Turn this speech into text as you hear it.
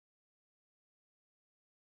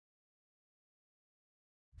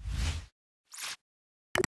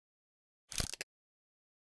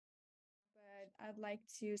I'd like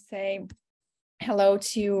to say hello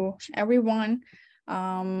to everyone.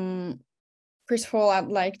 First of all, I'd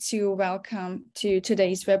like to welcome to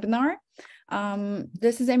today's webinar.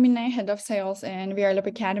 This is Emine, Head of Sales in VRLab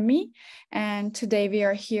Academy. And today we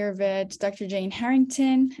are here with Dr. Jane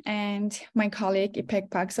Harrington and my colleague, Ipek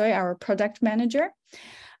Paksoy, our product manager.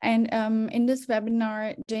 And in this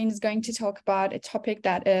webinar, Jane is going to talk about a topic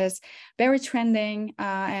that is very trending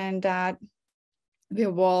and that we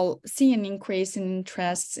will see an increase in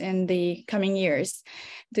interest in the coming years.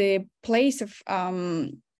 The place of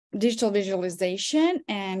digital visualization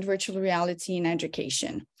and virtual reality in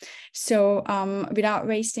education. So without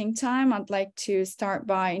wasting time, I'd like to start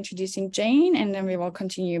by introducing Jane, and then we will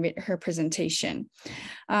continue with her presentation.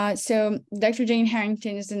 So Dr. Jane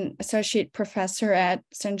Harrington is an associate professor at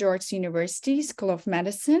St. George's University School of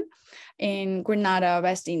Medicine in Grenada,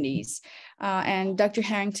 West Indies. And Dr.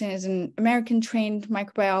 Harrington is an American-trained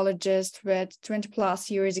microbiologist with 20+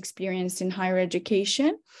 years experience in higher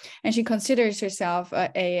education. And she considers herself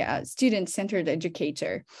a student-centered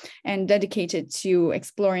educator and dedicated to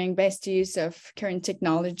exploring best use of current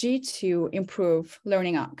technology to improve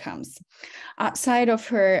learning outcomes. Outside of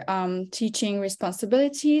her teaching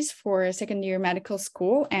responsibilities for second-year medical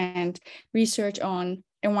school and research on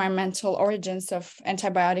environmental origins of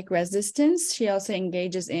antibiotic resistance, she also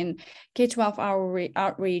engages in K-12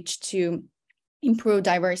 outreach to improve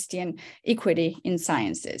diversity and equity in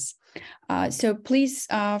sciences. So please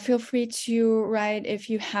feel free to write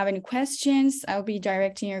if you have any questions. I'll be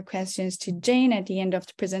directing your questions to Jane at the end of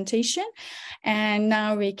the presentation. And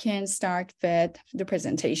now we can start with the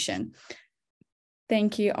presentation.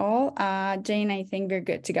 Thank you all. Jane, I think we're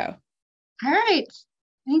good to go. All right.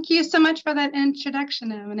 Thank you so much for that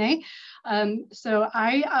introduction, Emine. So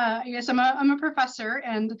yes, I'm a professor,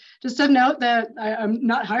 and just to note that I'm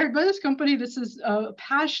not hired by this company. This is a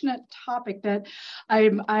passionate topic that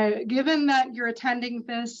given that you're attending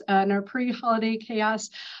this in our pre-holiday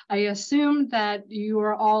chaos, I assume that you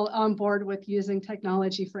are all on board with using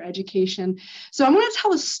technology for education. So I'm going to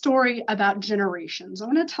tell a story about generations. I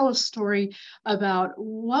want to tell a story about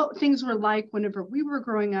what things were like whenever we were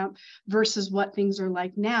growing up versus what things are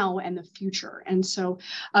like now and the future. And so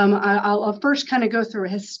I'll first kind of go through a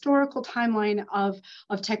historical timeline of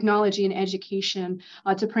technology and education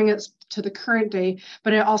to bring us to the current day.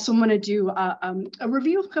 But I also want to do a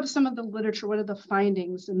review of some of the literature. What are the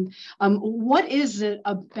findings, and what is it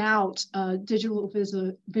about digital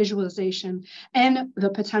visualization and the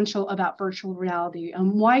potential about virtual reality?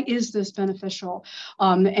 Why is this beneficial?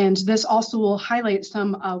 And this also will highlight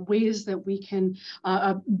some ways that we can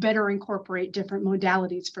better incorporate different modalities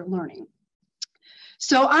for learning.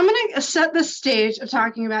 So I'm going to set the stage of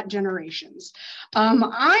talking about generations.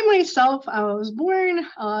 I myself, I was born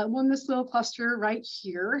in this little cluster right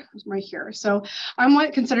here. So I'm what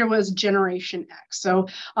I consider was Generation X. So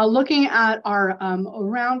looking at our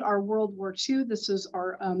around our World War II, this is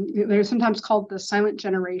our they're sometimes called the silent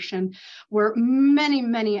generation, where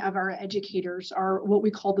many of our educators are what we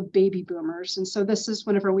call the baby boomers. And so this is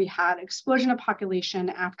whenever we had explosion of population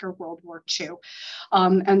after World War II.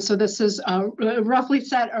 And so this is roughly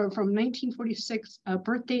set from 1946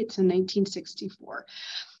 birth date to 1964.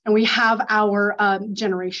 And we have our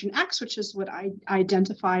Generation X, which is what I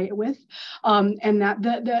identify with, and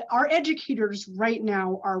that our educators right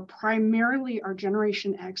now are primarily our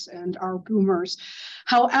Generation X and our boomers.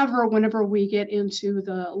 However, whenever we get into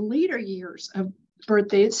the later years of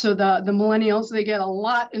birthdays, so the millennials, they get a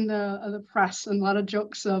lot in the press and a lot of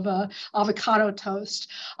jokes of avocado toast.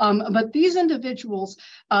 But these individuals,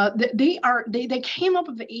 they came up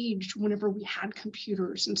of age whenever we had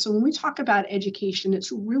computers. And so when we talk about education,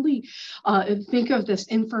 it's really think of this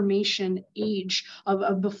information age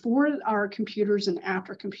of before our computers and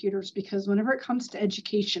after computers, because whenever it comes to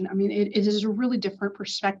education, I mean, it is a really different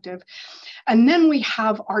perspective. And then we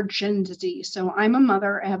have our Gen Z. So I'm a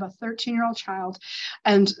mother. I have a 13-year-old child.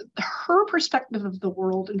 And her perspective of the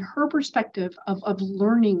world and her perspective of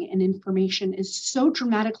learning and information is so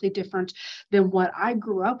dramatically different than what I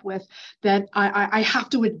grew up with that I have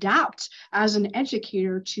to adapt as an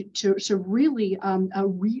educator to really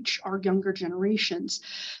reach our younger generations.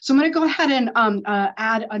 So I'm going to go ahead and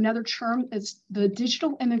add another term. It's the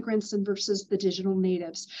digital immigrants versus the digital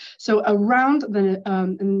natives. So around the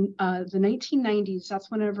 1990s,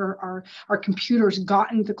 that's whenever our computers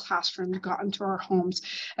got into the classroom, got into our homes.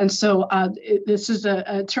 And so this is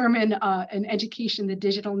a term in education, the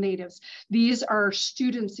digital natives. These are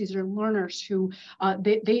students, these are learners who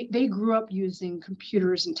they grew up using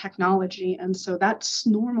computers and technology. And so that's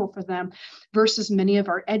normal for them versus many of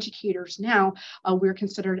our educators now, we're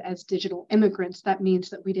considered as digital immigrants. That means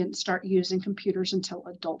that we didn't start using computers until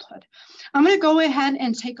adulthood. I'm going to go ahead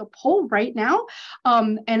and take a poll right now.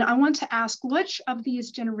 And I want to ask, which of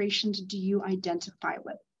these generations do you identify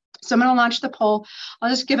with? So I'm going to launch the poll. I'll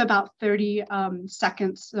just give about 30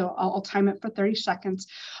 seconds. So I'll time it for 30 seconds.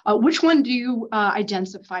 Which one do you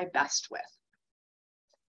identify best with?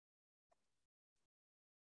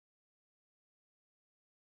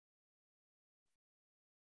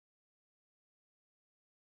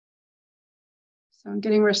 So I'm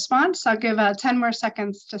getting a response. I'll give 10 more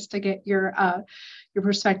seconds just to get your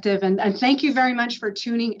perspective. And thank you very much for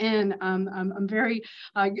tuning in. I'm very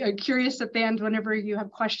curious at the end, whenever you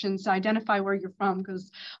have questions, to identify where you're from,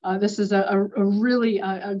 because this is a really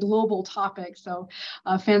global topic. So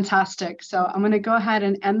fantastic. So I'm going to go ahead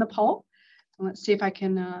and end the poll. And let's see if I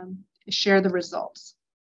can share the results.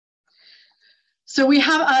 So we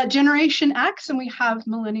have Generation X, and we have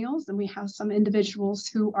millennials, and we have some individuals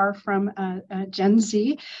who are from Gen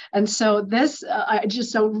Z. And so this, I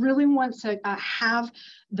just really want to have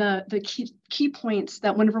the key points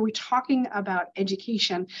that whenever we're talking about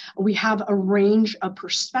education, we have a range of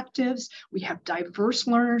perspectives, we have diverse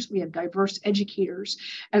learners, we have diverse educators.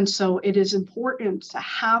 And so it is important to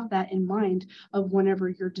have that in mind of whenever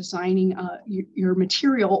you're designing your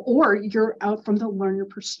material, or you're out from the learner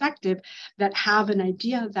perspective, that have an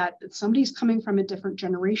idea that somebody's coming from a different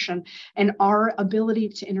generation and our ability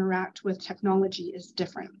to interact with technology is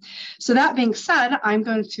different. So that being said, I'm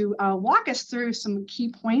going to walk us through some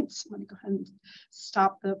key points. I'm going to go ahead and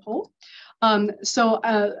stop the poll.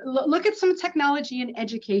 Look at some technology in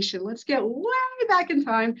education. Let's get way back in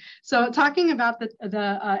time. So talking about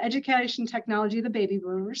the education technology, the baby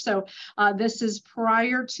boomers. So this is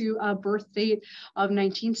prior to birth date of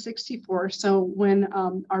 1964. So when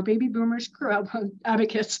our baby boomers grew up on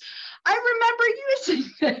Abacus, I remember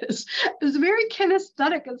using this. It was very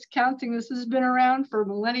kinesthetic as counting. This has been around for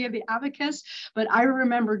millennia, the Abacus, but I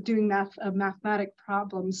remember doing mathematic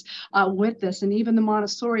problems with this, and even the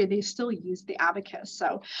Montessori, they still use the Abacus.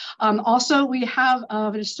 So also we have,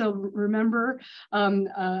 just to remember,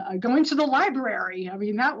 going to the library. I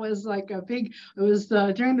mean, that was like a big, it was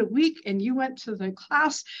during the week, and you went to the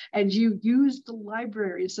class and you used the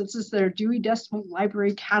library. So this is their Dewey Decimal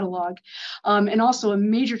Library Catalog. And also a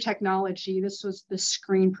major technology, this was the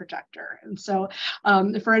screen projector. And so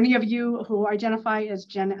for any of you who identify as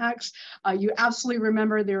Gen X, you absolutely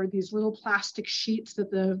remember there were these little plastic sheets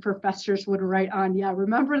that the professors would write on. Yeah,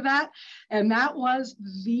 remember that? And that was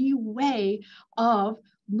the way of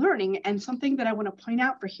learning. And something that I want to point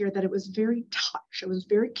out for here, that it was very touch, it was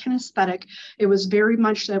very kinesthetic, it was very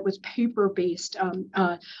much that was paper-based,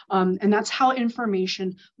 and that's how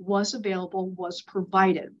information was available, was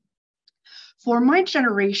provided. For my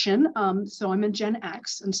generation, so I'm a Gen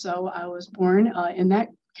X, and so I was born in that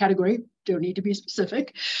category. Don't need to be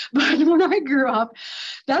specific, but when I grew up,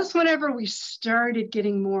 that's whenever we started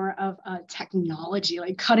getting more of technology,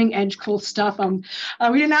 like cutting edge cool stuff.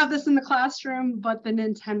 We didn't have this in the classroom, but the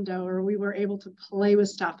Nintendo, or we were able to play with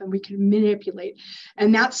stuff and we could manipulate.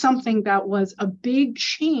 And that's something that was a big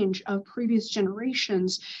change of previous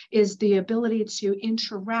generations, is the ability to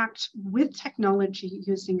interact with technology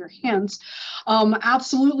using your hands.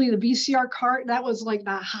 Absolutely, the VCR cart, that was like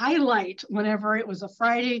the highlight whenever it was a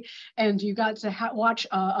Friday and you got to watch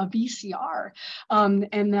a VCR.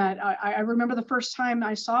 And that I remember the first time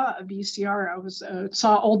I saw a VCR, I was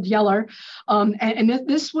saw Old Yeller. And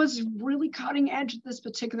this was really cutting edge at this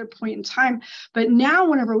particular point in time. But now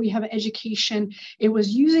whenever we have education, it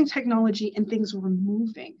was using technology and things were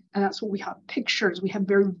moving. And that's what we have, pictures, we have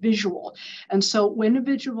very visual. And so when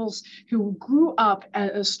individuals who grew up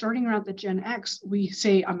starting around the Gen X, we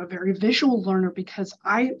say, I'm a very visual learner because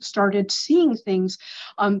I started seeing things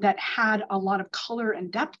that had a lot of color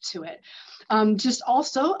and depth to it. Just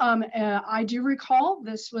also, I do recall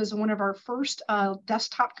this was one of our first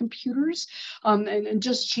desktop computers, and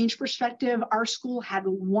just change perspective, our school had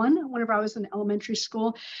one whenever I was in elementary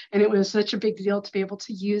school, and it was such a big deal to be able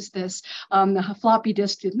to use this. The floppy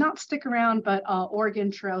disk did not stick around, but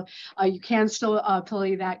Oregon Trail, you can still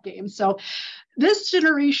play that game. So this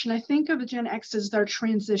generation, I think of the Gen X as their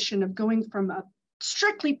transition of going from a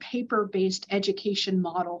strictly paper-based education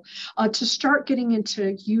model to start getting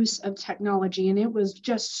into use of technology. And it was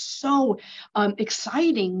just so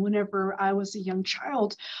exciting whenever I was a young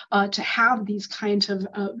child to have these kinds of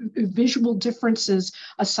visual differences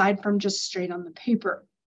aside from just straight on the paper.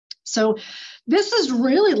 So this is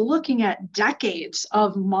really looking at decades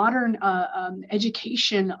of modern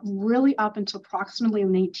education, really up until approximately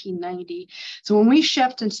 1990. So when we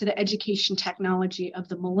shift into the education technology of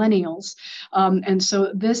the millennials, and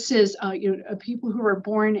so this is people who were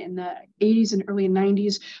born in the 80s and early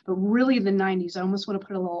 90s, but really the 90s. I almost want to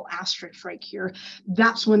put a little asterisk right here.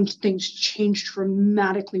 That's when things changed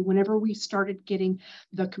dramatically whenever we started getting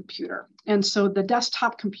the computer. And so the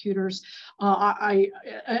desktop computers, I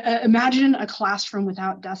imagine a classroom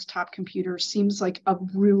without desktop computers seems like a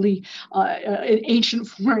really an ancient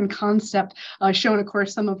foreign concept, shown, of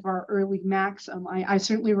course, some of our early Macs. I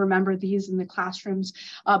certainly remember these in the classrooms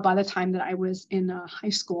by the time that I was in high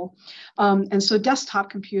school. And so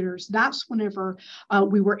desktop computers, that's whenever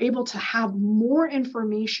we were able to have more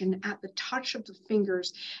information at the touch of the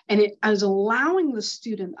fingers, and it as allowing the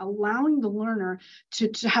student, allowing the learner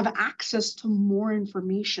to have access to more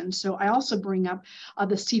information. So I also bring up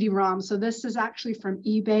the CD-ROM. So this is actually from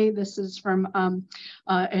eBay. This is from a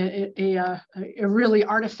really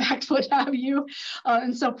artifact, what have you.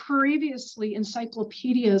 And so previously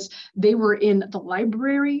encyclopedias, they were in the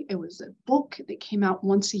library. It was a book that came out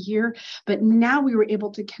once a year. But now we were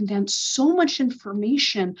able to condense so much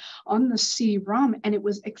information on the CD-ROM, and it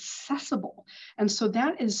was accessible. And so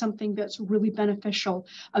that is something that's really beneficial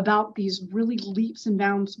about these really leaps and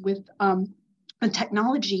bounds with and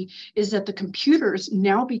technology, is that the computers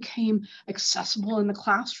now became accessible in the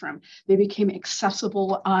classroom. They became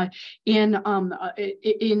accessible in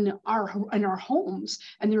our homes,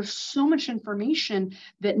 and there's so much information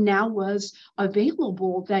that now was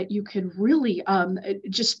available that you could really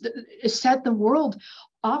just set the world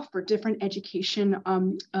off for different education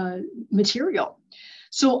material.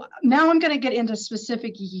 So now I'm going to get into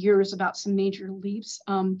specific years about some major leaps.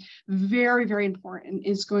 Very, very important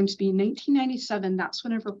is going to be 1997. That's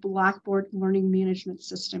whenever Blackboard Learning Management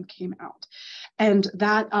System came out. And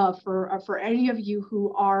that for any of you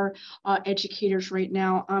who are educators right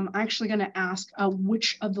now, I'm actually going to ask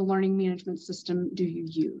which of the learning management system do you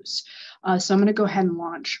use? So I'm going to go ahead and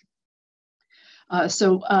launch.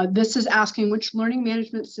 So this is asking which learning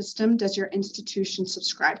management system does your institution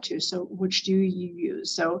subscribe to? So which do you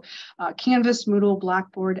use? So Canvas, Moodle,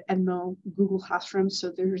 Blackboard, Edmo, Google Classroom.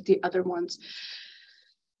 So there's the other ones.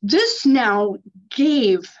 This now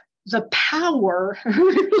gave the power, I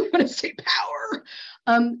really want to say power,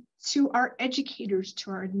 to our educators,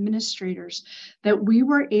 to our administrators, that we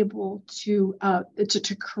were able to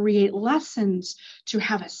create lessons, to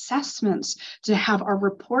have assessments, to have our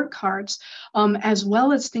report cards, as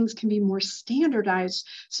well as things can be more standardized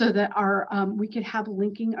so that we could have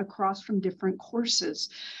linking across from different courses.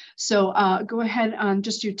 So go ahead and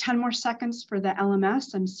just do 10 more seconds for the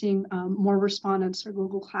LMS. I'm seeing more respondents for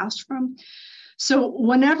Google Classroom. So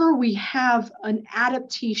whenever we have an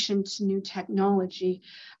adaptation to new technology,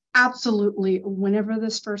 absolutely, whenever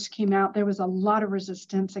this first came out, there was a lot of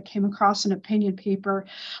resistance. I came across an opinion paper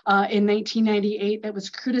in 1998 that was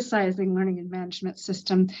criticizing learning and management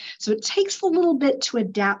system. So it takes a little bit to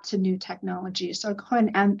adapt to new technology. So I'll go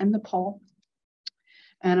ahead and end the poll,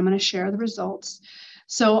 and I'm going to share the results.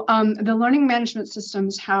 So the learning management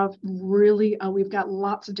systems have really, we've got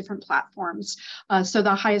lots of different platforms. So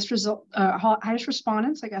the highest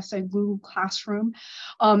respondents, I guess, say Google Classroom.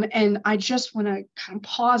 And I just want to kind of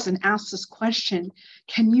pause and ask this question.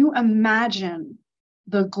 Can you imagine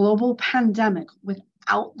the global pandemic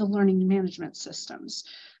without the learning management systems?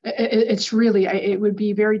 It's really, it would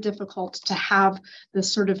be very difficult to have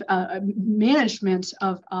this sort of management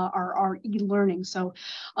of our e-learning. So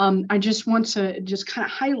I just want to just kind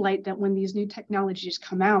of highlight that when these new technologies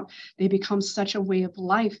come out, they become such a way of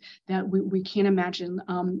life that we can't imagine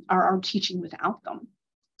our teaching without them.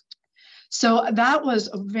 So that was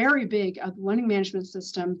a very big learning management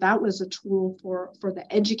system. That was a tool for the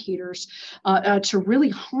educators to really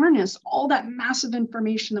harness all that massive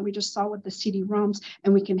information that we just saw with the CD-ROMs,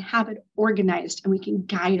 and we can have it organized and we can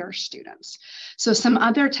guide our students. So some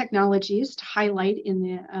other technologies to highlight in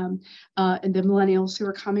the millennials who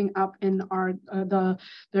are coming up in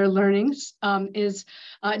their learnings is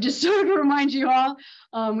just to remind you all,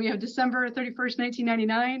 we have December 31st,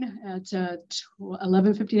 1999 at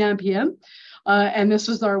 11:59 p.m. And this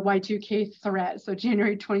was our Y2K threat, so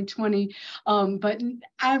January 2020. But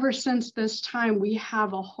ever since this time, we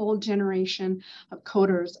have a whole generation of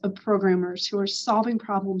coders, of programmers who are solving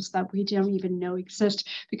problems that we don't even know exist,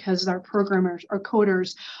 because our programmers, our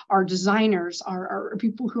coders, our designers, our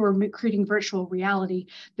people who are creating virtual reality,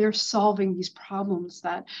 they're solving these problems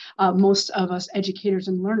that most of us educators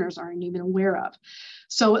and learners aren't even aware of.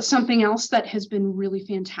 So something else that has been really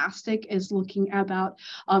fantastic is looking about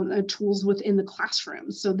tools within the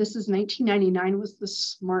classroom. So this is 1999 was the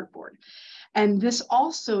smartboard. And this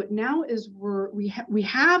also now is where we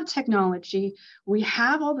have technology, we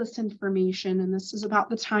have all this information, and this is about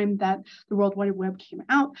the time that the World Wide Web came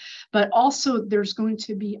out, but also there's going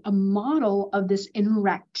to be a model of this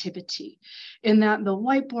interactivity in that the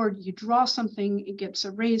whiteboard, you draw something, it gets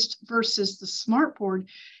erased, versus the smartboard,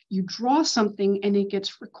 you draw something and it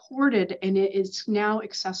gets recorded and it is now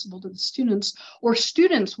accessible to the students, or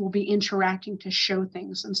students will be interacting to show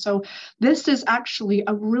things. And so this is actually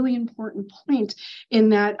a really important point in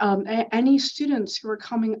that any students who are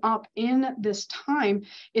coming up in this time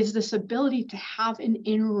is this ability to have an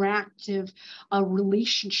interactive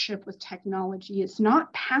relationship with technology. It's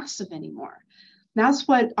not passive anymore. That's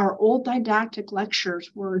what our old didactic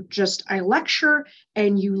lectures were, just I lecture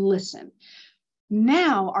and you listen.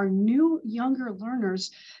 Now, our new younger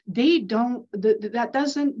learners, they don't, that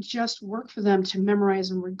doesn't just work for them to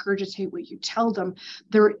memorize and regurgitate what you tell them.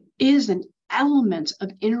 There is an element of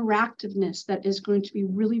interactiveness that is going to be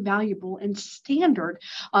really valuable and standard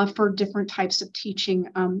for different types of teaching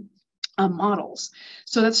models.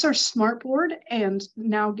 So that's our smartboard, and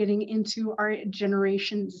now getting into our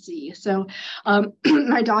Generation Z. So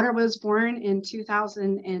my daughter was born in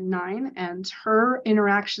 2009, and her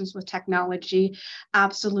interactions with technology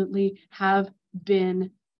absolutely have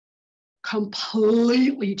been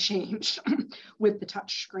completely changed with the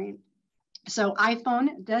touch screen. So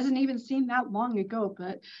iPhone doesn't even seem that long ago,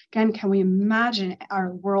 but again, can we imagine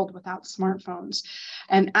our world without smartphones?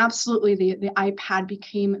 And absolutely the iPad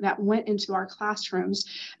became, that went into our classrooms.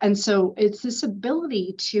 And so it's this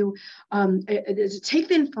ability to take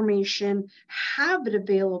the information, have it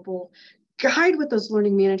available, guide with those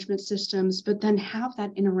learning management systems, but then have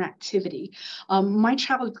that interactivity. My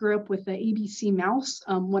child grew up with the ABC mouse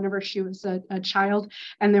whenever she was a child,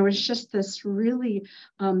 and there was just this really,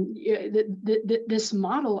 this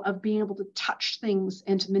model of being able to touch things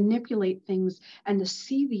and to manipulate things and to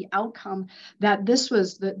see the outcome, that this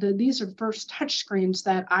was, these are first touch screens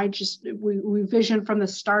that we vision from the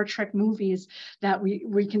Star Trek movies, that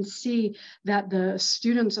we can see that the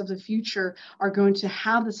students of the future are going to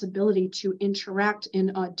have this ability to interact in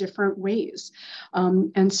different ways.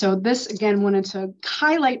 And so this, again, wanted to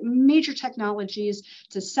highlight major technologies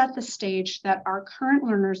to set the stage that our current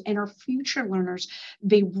learners and our future learners,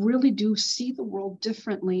 they really do see the world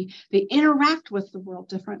differently. They interact with the world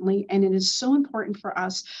differently. And it is so important for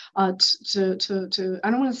us to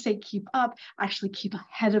I don't want to say keep up, actually keep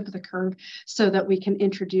ahead of the curve, so that we can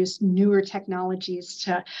introduce newer technologies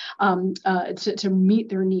to meet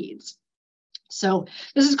their needs. So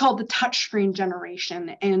this is called the touchscreen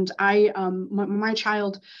generation, and my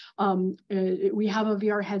child, we have a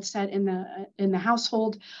VR headset in the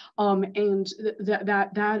household, and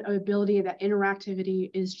that ability, that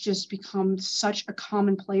interactivity, is just become such a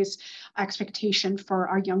commonplace expectation for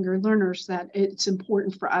our younger learners that it's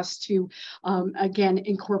important for us to again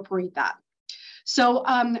incorporate that. So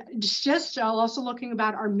just also looking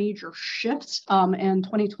about our major shifts in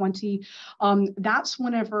 2020, that's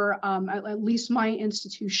whenever at least my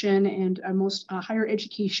institution and most higher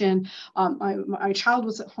education, my child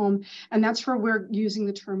was at home, and that's where we're using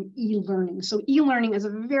the term e-learning. So e-learning is a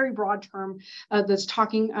very broad term that's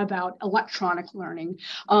talking about electronic learning,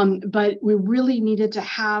 but we really needed to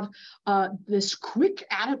have this quick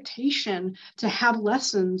adaptation to have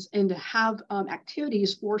lessons and to have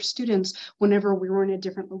activities for students whenever we were in a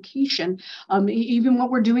different location. Even what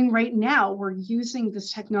we're doing right now, we're using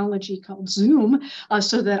this technology called Zoom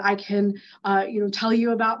so that I can tell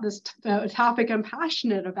you about this topic I'm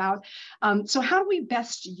passionate about. So how do we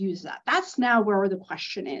best use that? That's now where the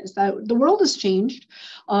question is. That the world has changed.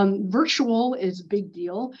 Virtual is a big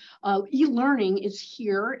deal. E-learning is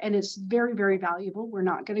here, and it's very, very valuable. We're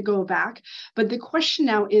not going to go back. But the question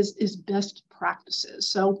now is best practices.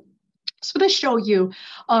 So to show you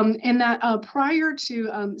in that prior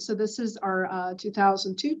to, so this is our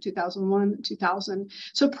 2002, 2001, 2000.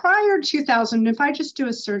 So prior to 2000, if I just do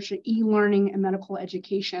a search at e-learning and medical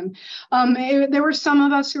education, there were some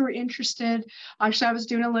of us who were interested. Actually, I was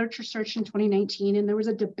doing a literature search in 2019, and there was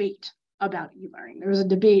a debate about e-learning. There was a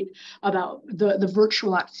debate about the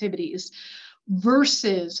virtual activities.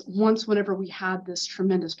 versus whenever we had this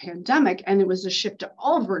tremendous pandemic and it was a shift to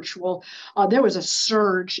all virtual, there was a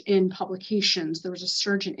surge in publications, there was a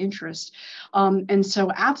surge in interest. And so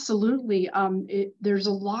absolutely, there's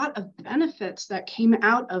a lot of benefits that came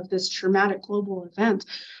out of this traumatic global event.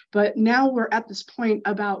 But now we're at this point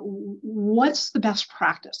about what's the best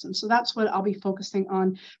practice. And so that's what I'll be focusing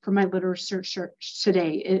on for my literature search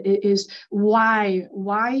today. It is why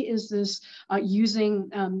is this using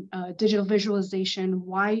digital visualization?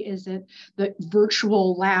 Why is it that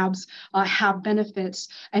virtual labs have benefits,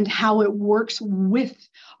 and how it works with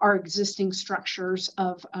our existing structures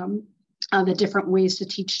of the different ways to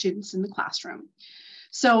teach students in the classroom.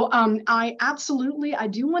 So I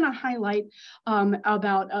do want to highlight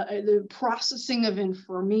about the processing of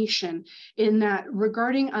information, in that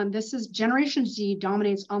regarding this is Generation Z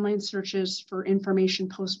dominates online searches for information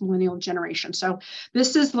post-millennial generation. So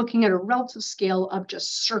this is looking at a relative scale of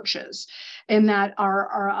just searches, in that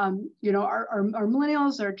our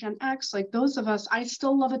millennials, our Gen X, like those of us, I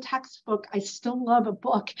still love a textbook, I still love a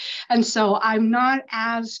book, and so I'm not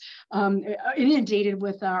as inundated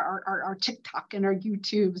with our TikTok and our YouTubes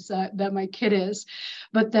that my kid is.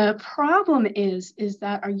 But the problem is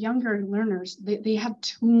that our younger learners, they have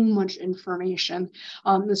too much information.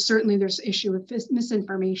 Certainly there's an issue with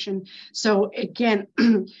misinformation. So again,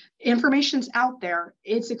 information's out there,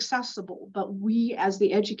 it's accessible, but we as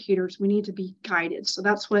the educators, we need to be guided. So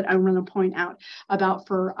that's what I want to point out about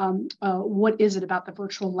for what is it about the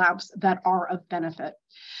virtual labs that are of benefit.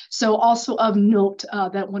 So also of note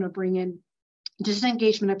that I want to bring in,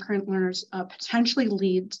 disengagement of current learners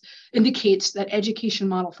potentially indicates that education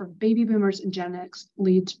model for baby boomers and Gen X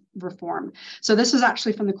leads reform. So this is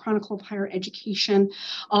actually from the Chronicle of Higher Education.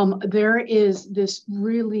 There is this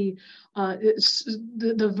really,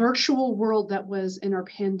 the virtual world that was in our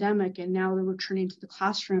pandemic, and now they're returning to the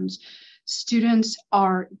classrooms. Students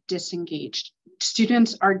are disengaged.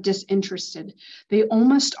 Students are disinterested. They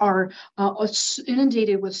almost are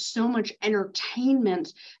inundated with so much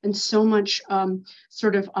entertainment and so much that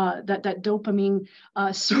dopamine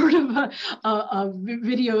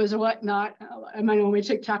videos and whatnot. I might know my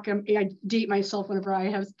TikTok. I date myself whenever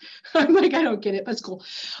I'm like, I don't get it, but it's cool.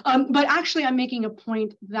 But actually, I'm making a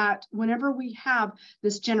point that whenever we have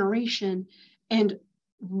this generation and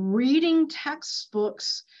reading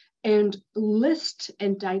textbooks and list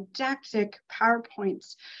and didactic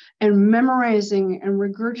PowerPoints and memorizing and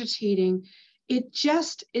regurgitating, it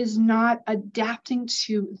just is not adapting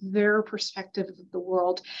to their perspective of the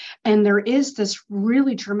world. And there is this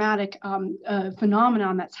really dramatic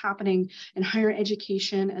phenomenon that's happening in higher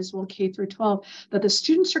education as well, K through 12, that the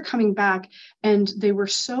students are coming back and they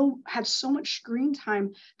had so much screen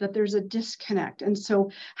time that there's a disconnect. And so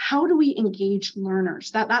how do we engage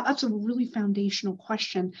learners? That's a really foundational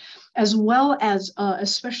question, as well as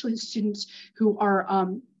especially students who are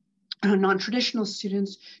non-traditional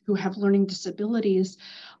students who have learning disabilities.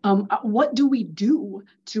 What do we do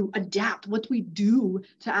to adapt? What do we do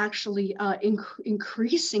to actually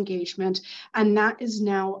increase engagement? And that is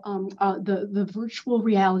now the virtual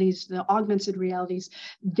realities, the augmented realities,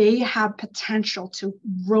 they have potential to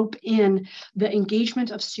rope in the engagement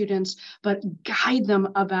of students, but guide them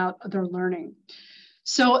about their learning.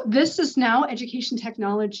 So this is now education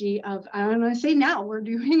technology of, and I say now, we're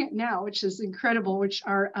doing it now, which is incredible, which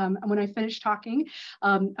are, when I finish talking,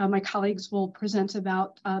 my colleagues will present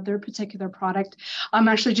about their particular product. I'm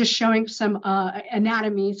actually just showing some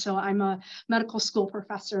anatomy. So I'm a medical school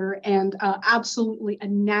professor, and absolutely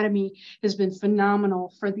anatomy has been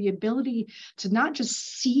phenomenal for the ability to not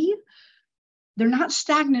just see, they're not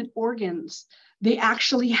stagnant organs. They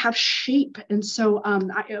actually have shape. And so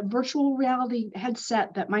a virtual reality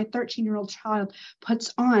headset that my 13-year-old child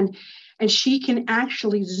puts on, and she can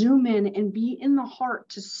actually zoom in and be in the heart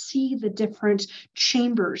to see the different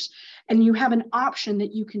chambers. And you have an option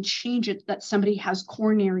that you can change it, that somebody has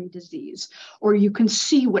coronary disease, or you can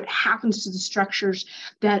see what happens to the structures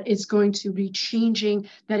that is going to be changing,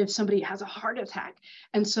 that if somebody has a heart attack.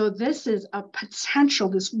 And so this is a potential,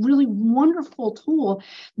 this really wonderful tool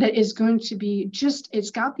that is going to be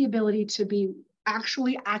it's got the ability to be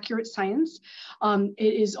actually accurate science.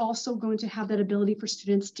 It is also going to have that ability for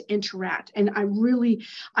students to interact. And I feel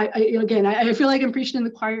like I'm preaching in the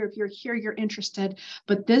choir. If you're here, you're interested,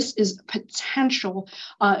 but this is potential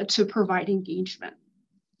to provide engagement.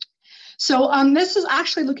 So this is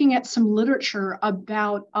actually looking at some literature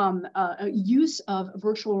about use of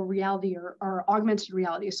virtual reality or augmented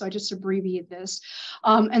reality. So I just abbreviate this.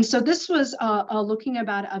 And so this was looking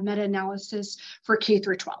about a meta-analysis for K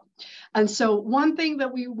through 12. And so one thing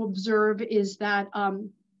that we observe is that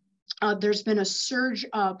There's been a surge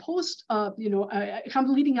post, kind of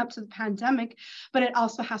leading up to the pandemic, but it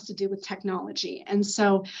also has to do with technology. And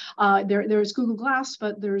so there's Google Glass,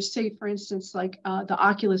 but there's, say, for instance, like the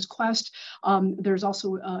Oculus Quest. There's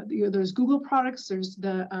also, there's Google products, there's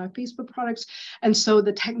the Facebook products. And so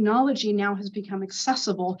the technology now has become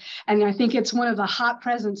accessible. And I think it's one of the hot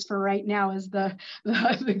presents for right now is the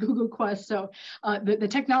Google Quest. So the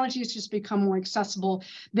technology has just become more accessible.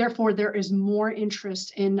 Therefore, there is more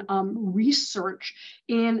interest in research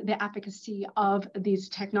in the efficacy of these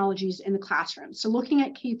technologies in the classroom. So looking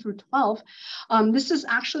at K through 12, this is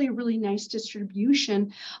actually a really nice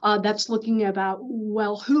distribution that's looking about,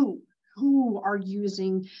 well, who are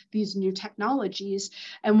using these new technologies.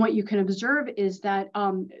 And what you can observe is that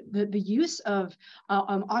the use of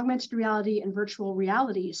augmented reality and virtual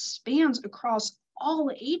reality spans across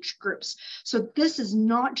all age groups. So this is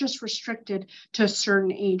not just restricted to a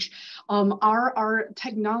certain age. Our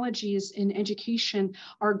technologies in education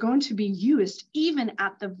are going to be used even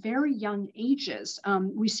at the very young ages.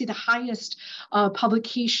 We see the highest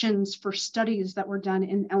publications for studies that were done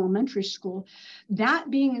in elementary school.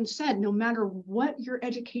 That being said, no matter what your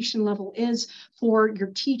education level is for your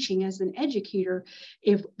teaching as an educator,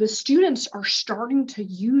 if the students are starting to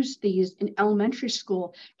use these in elementary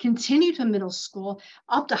school, continue to middle school,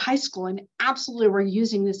 up to high school, and absolutely we're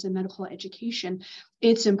using this in medical education,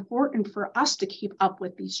 it's important for us to keep up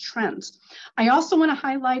with these trends. I also want to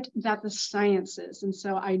highlight that the sciences, and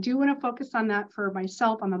so I do want to focus on that for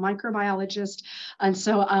myself. I'm a microbiologist, and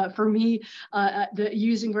so for me,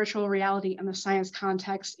 using virtual reality in the science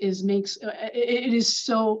context it is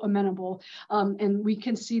so amenable, and we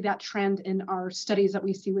can see that trend in our studies that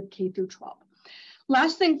we see with K through 12.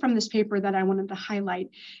 Last thing from this paper that I wanted to highlight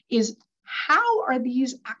is how are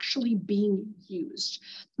these actually being used?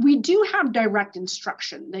 We do have direct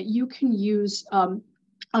instruction that you can use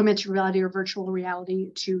augmented reality or virtual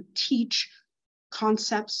reality to teach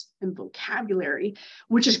concepts and vocabulary,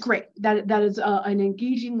 which is great. That is an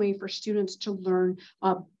engaging way for students to learn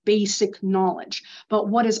basic knowledge. But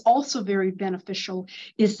what is also very beneficial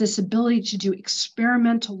is this ability to do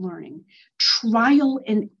experimental learning, trial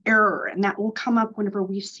and error, and that will come up whenever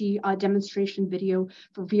we see a demonstration video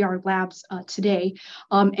for VRLabs today,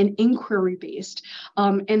 and inquiry-based.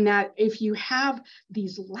 And that if you have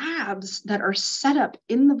these labs that are set up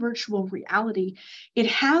in the virtual reality, it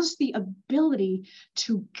has the ability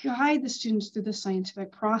to guide the students through the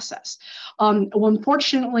scientific process.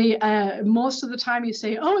 Unfortunately, most of the time you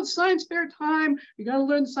say, oh, it's science fair time, you got to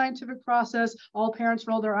learn the scientific process. All parents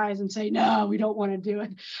roll their eyes and say, no, we don't want to do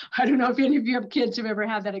it. I don't know if any of you have kids who've ever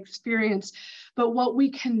had that experience, but what we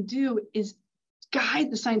can do is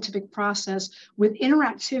guide the scientific process with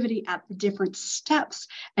interactivity at the different steps,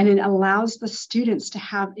 and it allows the students to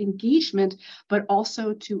have engagement, but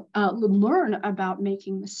also to learn about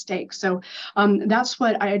making mistakes. So that's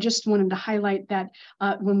what I just wanted to highlight, that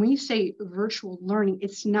when we say virtual learning,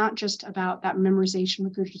 it's not just about that memorization,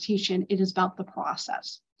 regurgitation, it is about the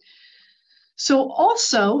process. So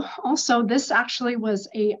also this actually was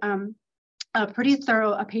a pretty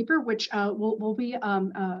thorough paper, which we'll be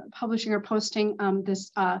publishing or posting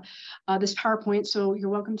this PowerPoint. So you're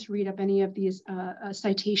welcome to read up any of these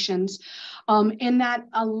citations. In that,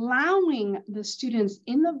 allowing the students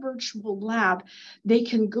in the virtual lab, they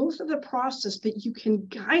can go through the process, but you can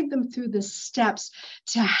guide them through the steps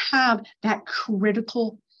to have that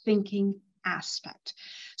critical thinking aspect.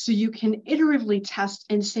 So you can iteratively test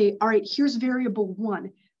and say, all right, here's variable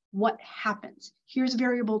 1. What happens? Here's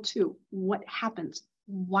variable 2. What happens?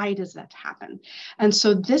 Why does that happen? And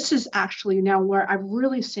so this is actually now where I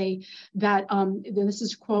really say that, this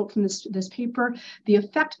is a quote from this paper, the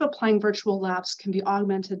effect of applying virtual labs can be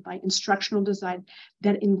augmented by instructional design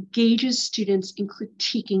that engages students in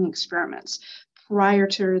critiquing experiments prior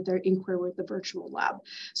to their inquiry with the virtual lab.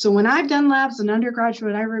 So when I've done labs in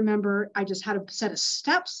undergraduate, I remember I just had a set of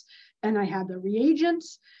steps and I had the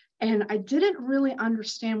reagents, and I didn't really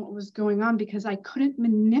understand what was going on because I couldn't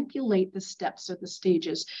manipulate the steps or the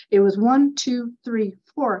stages. It was 1, 2, 3,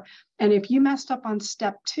 4. And if you messed up on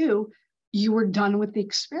step 2, you were done with the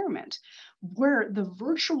experiment. Where the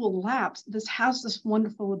virtual labs, this has this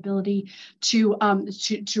wonderful ability to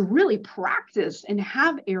really practice and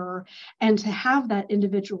have error, and to have that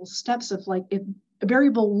individual steps of, like, if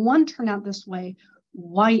variable 1 turned out this way,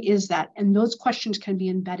 why is that? And those questions can be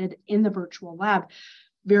embedded in the virtual lab.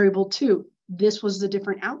 Variable 2, this was the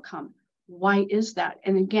different outcome. Why is that?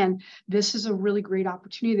 And again, this is a really great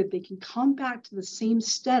opportunity that they can come back to the same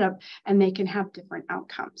setup and they can have different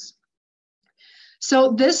outcomes.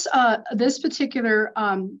 So this particular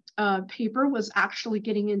paper was actually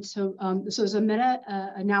getting into, this was a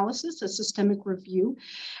meta-analysis, a systemic review,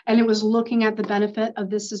 and it was looking at the benefit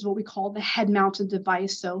of, this is what we call the head-mounted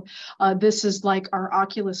device. So this is like our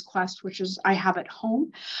Oculus Quest, which is I have at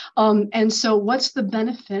home. And so what's the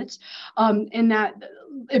benefit in that?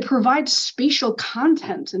 It provides spatial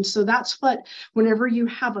content. And so that's what, whenever you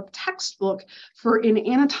have a textbook for an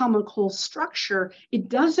anatomical structure, it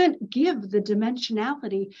doesn't give the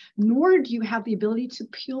dimensionality, nor do you have the ability to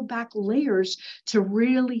peel back layers to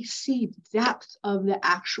really see depth of the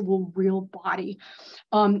actual real body.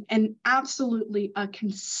 And absolutely a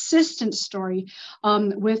consistent story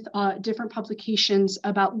with different publications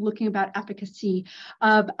about looking about efficacy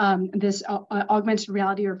of this augmented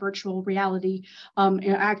reality or virtual reality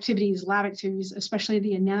activities, lab activities, especially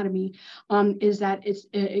the anatomy, is that it's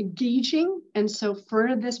engaging. And so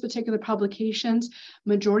for this particular publications,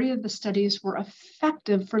 majority of the studies were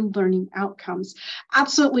effective for learning outcomes.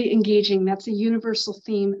 Absolutely engaging. That's a universal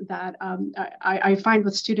theme that I find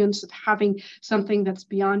with students, of having something that's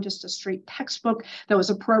beyond just a straight textbook that was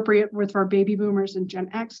appropriate with our baby boomers and Gen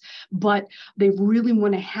X, but they really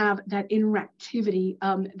want to have that interactivity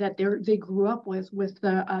that they grew up with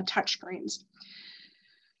the touch screens.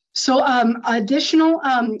 So additional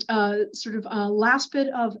sort of last bit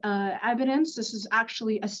of evidence. This is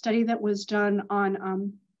actually a study that was done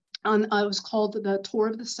on it was called the Tour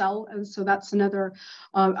of the Cell, and so that's another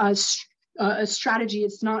a strategy.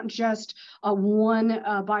 It's not just one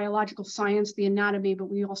biological science, the anatomy, but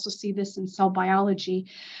we also see this in cell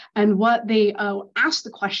biology. And what they asked the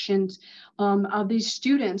questions of these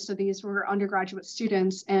students, so these were undergraduate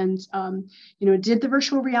students, and did the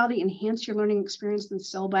virtual reality enhance your learning experience in the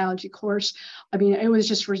cell biology course? I mean, it was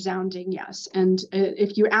just resounding yes. And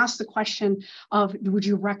if you ask the question of, would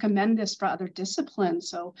you recommend this for other disciplines?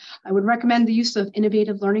 So I would recommend the use of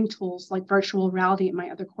innovative learning tools like virtual reality in my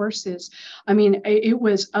other courses. I mean, it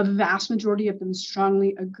was a vast majority of them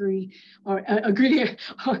strongly agree, or agree.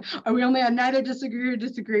 We only had neither disagree or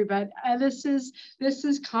disagree, but this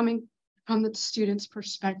is coming from the student's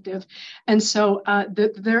perspective. And so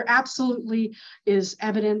there absolutely is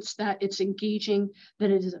evidence that it's engaging,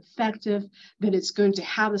 that it is effective, that it's going to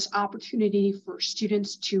have this opportunity for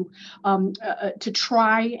students to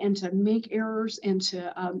try and to make errors and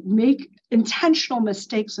to make intentional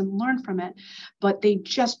mistakes and learn from it, but they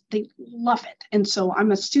love it. And so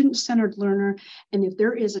I'm a student-centered learner, and if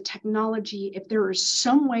there is a technology, if there is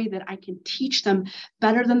some way that I can teach them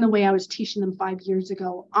better than the way I was teaching them 5 years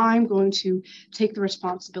ago, I'm going to take the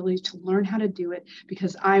responsibility to learn how to do it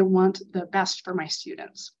because I want the best for my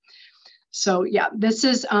students. So yeah, this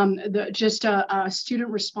is student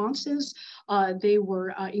responses. They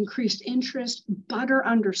were increased interest, better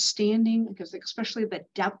understanding, because especially the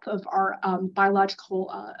depth of our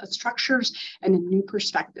biological structures, and a new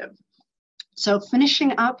perspective. So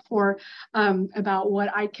finishing up for about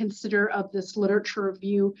what I consider of this literature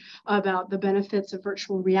review about the benefits of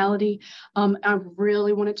virtual reality, I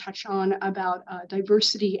really want to touch on about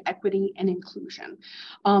diversity, equity, and inclusion.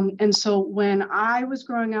 And so when I was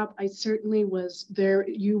growing up, I certainly was there.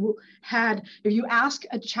 If you ask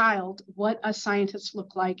a child what a scientist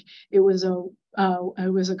looked like, it was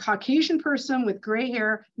a Caucasian person with gray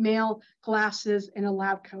hair, male, glasses, and a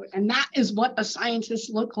lab coat. And that is what a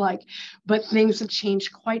scientist looked like. But things have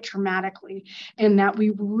changed quite dramatically, in that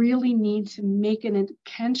we really need to make an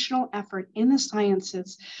intentional effort in the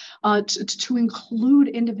sciences to include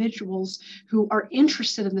individuals who are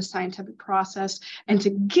interested in the scientific process, and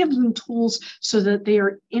to give them tools so that they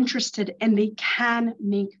are interested and they can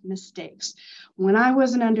make mistakes. When I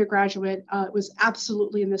was an undergraduate, it was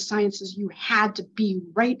absolutely in the sciences, you had to be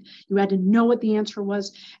right. You had to know what the answer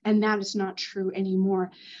was, and that is not true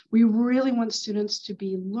anymore. We really want students to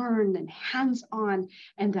be learned and hands-on,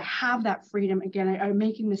 and to have that freedom. Again, I'm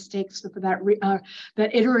making mistakes for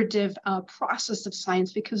that iterative process of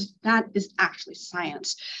science, because that is actually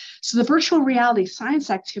science. So the virtual reality science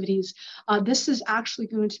activities, this is actually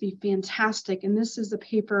going to be fantastic. And this is a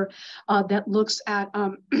paper that looks at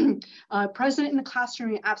present in the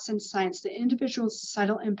classroom and absent science, the individual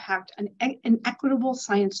societal impact, an equitable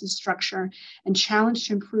science instructor, and challenge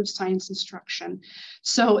to improve science instruction.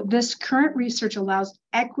 So this current research allows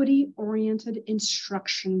equity-oriented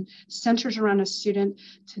instruction centered around a student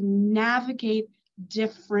to navigate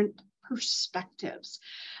different perspectives.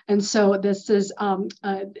 And so this is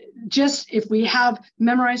just, if we have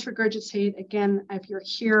memorize, regurgitate, again, if you're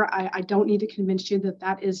here, I don't need to convince you that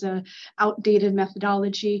that is a outdated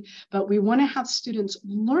methodology, but we want to have students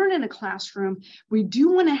learn in a classroom. We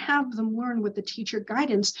do want to have them learn with the teacher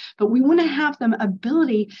guidance, but we want to have them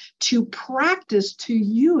ability to practice, to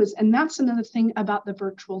use. And that's another thing about the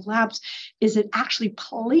virtual labs, is it actually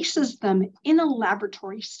places them in a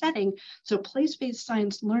laboratory setting. So place-based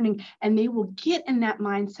science learning, and they will get in that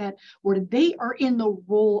mindset where they are in the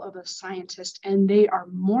role of a scientist, and they are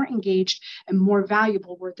more engaged and more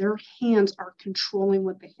valuable, where their hands are controlling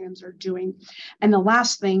what the hands are doing. And the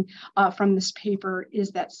last thing from this paper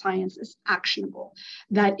is that science is actionable,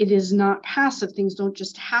 that it is not passive. Things don't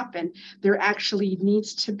just happen. There actually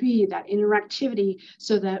needs to be that interactivity,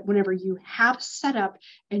 so that whenever you have setup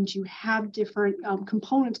and you have different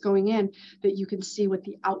components going in, that you can see what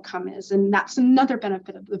the outcome is. And that's another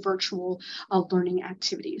benefit of the virtual learning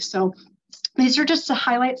activity. So these are just to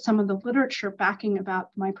highlight some of the literature backing about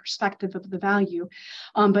my perspective of the value.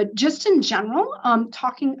 But just in general,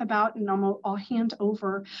 talking about, and I'll hand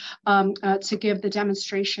over to give the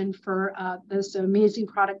demonstration for this amazing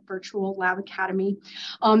product, Virtual Lab Academy,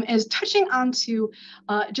 is touching on to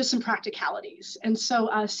just some practicalities. And so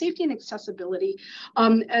safety and accessibility.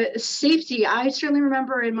 Safety, I certainly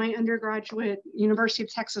remember in my undergraduate, University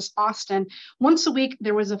of Texas, Austin, once a week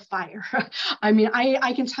there was a fire. I mean,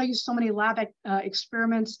 I can tell you so many lab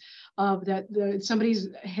experiments of somebody's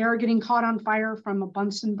hair getting caught on fire from a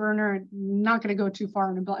Bunsen burner. I'm not going to go too far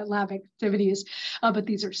into lab activities, but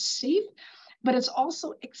these are safe. But it's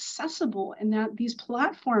also accessible in that these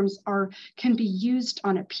platforms can be used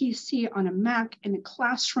on a PC, on a Mac, in a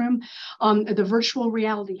classroom. The virtual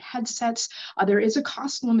reality headsets, there is a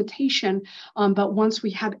cost limitation, but once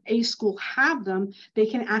we have a school have them, they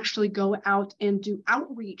can actually go out and do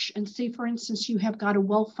outreach. And say, for instance, you have got a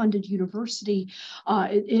well-funded university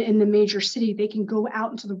in the major city, they can go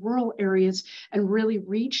out into the rural areas and really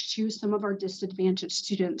reach to some of our disadvantaged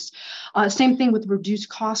students. Same thing with reduced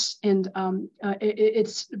costs, and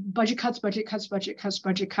it's budget cuts.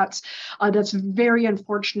 That's very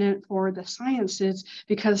unfortunate for the sciences,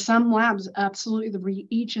 because some labs, absolutely, the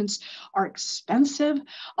reagents are expensive.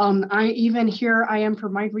 Even here I am for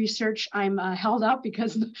my research, I'm held up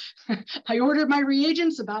because I ordered my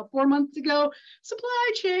reagents about 4 months ago.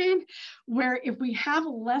 Supply chain, where if we have a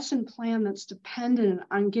lesson plan that's dependent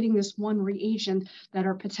on getting this one reagent that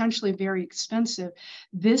are potentially very expensive,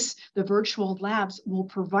 the virtual labs will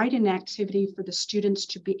provide an activity for the students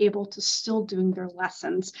to be able to still doing their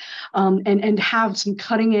lessons, and have some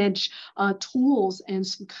cutting edge tools and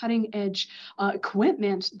some cutting edge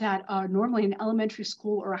equipment that normally an elementary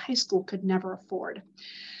school or a high school could never afford.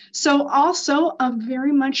 So also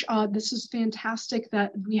very much, this is fantastic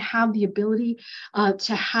that we have the ability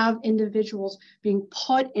to have individuals being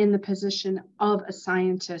put in the position of a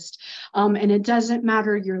scientist. And it doesn't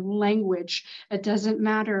matter your language. It doesn't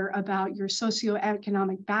matter about your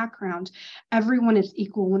socioeconomic background. Everyone is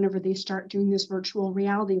equal whenever they start doing this virtual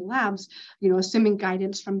reality labs, assuming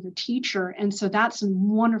guidance from your teacher. And so that's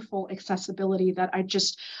wonderful accessibility that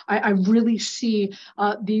I really see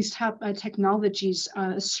these technologies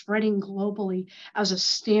spreading globally as a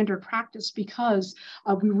standard practice, because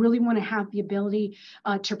we really want to have the ability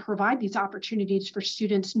to provide these opportunities for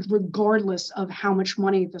students regardless of how much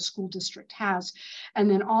money the school district has. And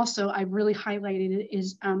then also I really highlighted it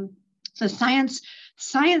is the science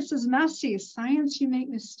is messy. Science, you make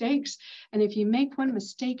mistakes. And if you make one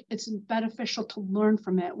mistake, it's beneficial to learn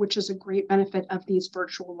from it, which is a great benefit of these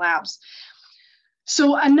virtual labs.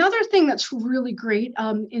 So another thing that's really great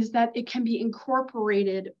is that it can be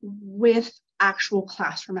incorporated with actual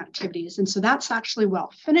classroom activities. And so that's actually what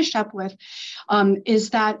I'll finish up with,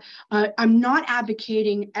 is that I'm not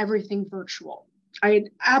advocating everything virtual. I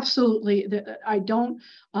don't,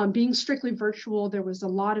 being strictly virtual, there was a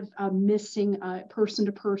lot of missing person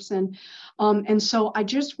to person. And so I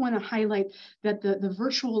just want to highlight that the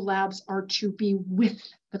virtual labs are to be with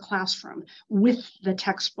the classroom, with the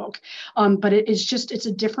textbook. But it's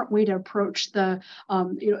a different way to approach the,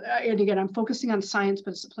 and again, I'm focusing on science,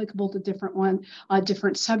 but it's applicable to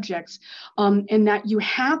different subjects, in that you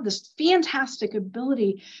have this fantastic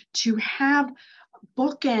ability to have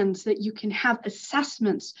bookends that you can have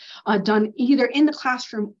assessments done either in the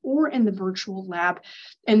classroom or in the virtual lab.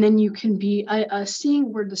 And then you can be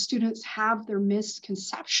seeing where the students have their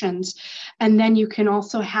misconceptions. And then you can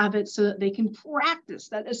also have it so that they can practice.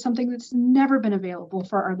 That is something that's never been available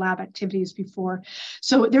for our lab activities before.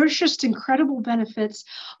 So there's just incredible benefits.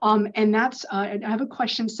 And that's, I have a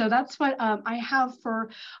question. So that's what I have for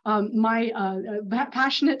my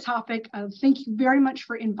passionate topic. Thank you very much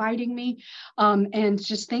for inviting me. And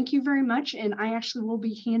just thank you very much. And I actually will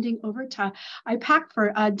be handing over to IPAC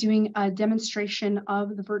for doing a demonstration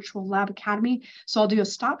of the Virtual Lab Academy. So I'll do a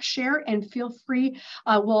stop share and feel free.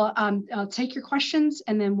 We'll take your questions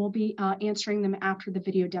and then we'll be answering them after the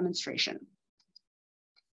video demonstration.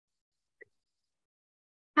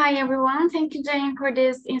 Hi everyone, thank you Jane for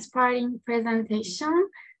this inspiring presentation.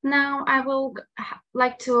 Now I will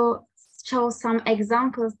like to show some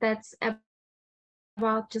examples that's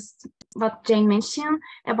about just what Jane mentioned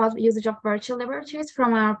about usage of virtual laboratories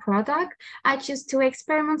from our product. I choose two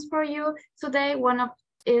experiments for you today. One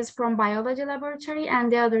is from biology laboratory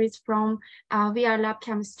and the other is from VRLab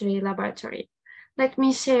chemistry laboratory. Let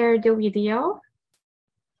me share the video.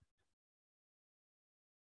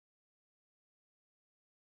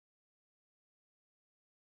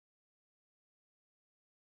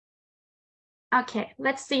 Okay,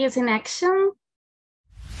 let's see it in action.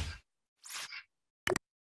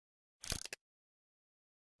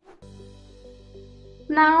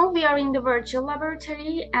 Now we are in the virtual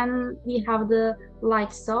laboratory and we have the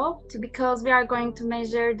light soft because we are going to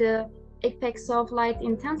measure the effects of light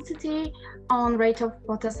intensity on rate of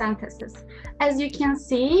photosynthesis. As you can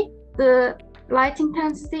see, the light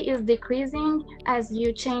intensity is decreasing as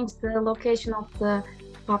you change the location of the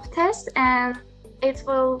pop test, and it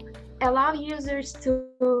will allow users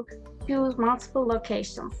to choose multiple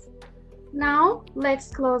locations. Now let's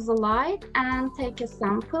close the light and take a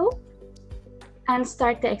sample and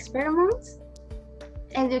start the experiment.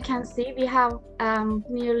 As you can see, we have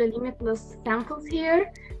nearly limitless samples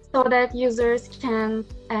here so that users can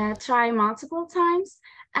try multiple times,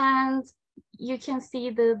 and you can see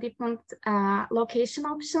the different location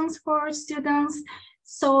options for students.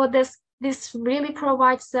 So this really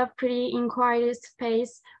provides a pre-inquiry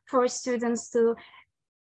space for students to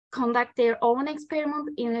conduct their own experiment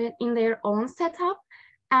in their own setup,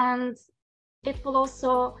 and it will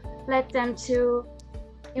also let them to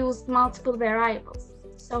use multiple variables.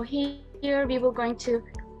 So here we will going to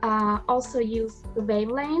also use the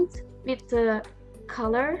wavelength with the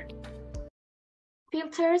color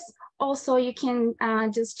filters. Also, you can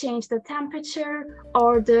just change the temperature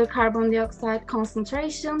or the carbon dioxide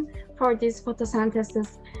concentration for these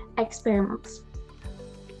photosynthesis experiments.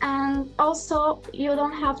 And also, you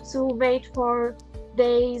don't have to wait for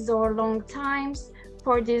days or long times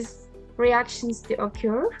for these reactions to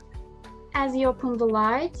occur. As you open the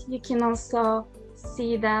light, you can also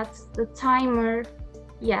see that the timer,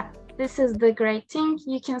 yeah, this is the great thing.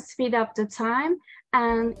 You can speed up the time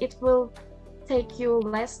and it will take you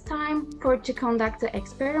less time to conduct the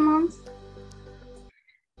experiments.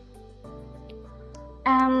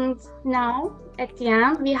 And now at the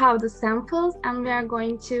end, we have the samples and we are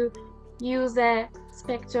going to use a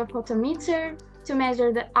spectrophotometer to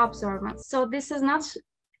measure the absorbance. So this is not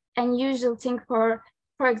an usual thing for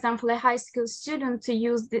example, a high school student to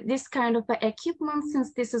use this kind of equipment,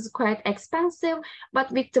 since this is quite expensive.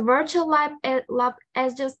 But with the virtual lab,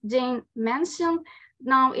 as just Jane mentioned,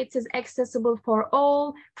 now it is accessible for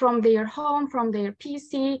all from their home, from their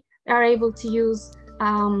PC. They are able to use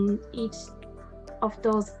each of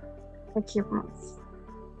those equipments.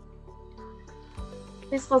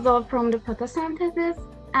 This was all from the photosynthesis,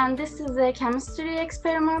 and this is a chemistry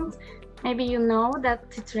experiment. Maybe you know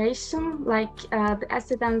that titration, like the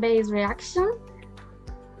acid and base reaction.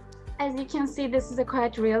 As you can see, this is a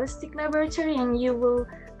quite realistic laboratory, and you will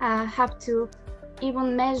have to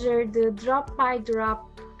even measure the drop by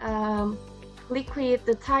drop liquid,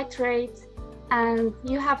 the titrate, and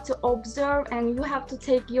you have to observe and you have to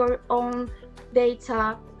take your own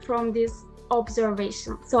data from this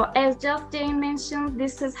observation. So as just Jane mentioned,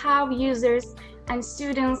 this is how users and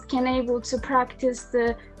students can able to practice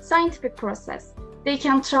the scientific process. They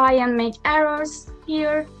can try and make errors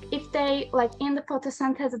here if they, like in the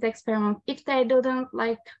photosynthesis experiment, if they didn't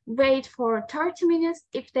like wait for 30 minutes,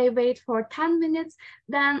 if they wait for 10 minutes,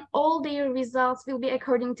 then all their results will be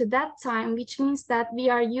according to that time, which means that we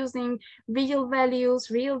are using real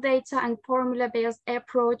values, real data, and formula-based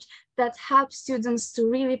approach that helps students to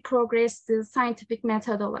really progress the scientific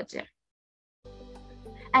methodology.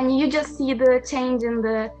 And you just see the change in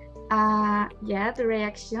the the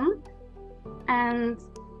reaction. And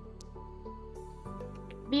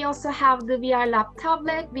We also have the VRLab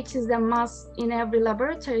tablet, which is a must in every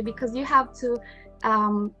laboratory because you have to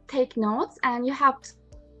take notes and you have to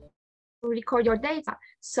record your data.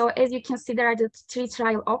 So as you can see, there are the 3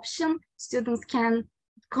 trial options. Students can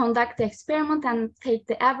conduct the experiment and take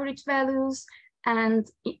the average values and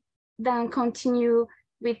then continue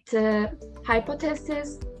with the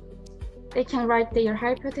hypothesis. They can write their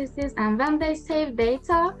hypothesis, and when they save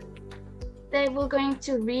data, they will going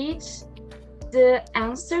to reach the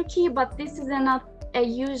answer key, but this is not a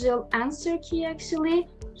usual answer key actually.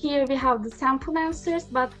 Here we have the sample answers,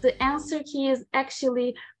 but the answer key is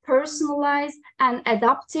actually personalized and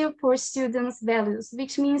adaptive for students' values,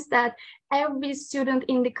 which means that every student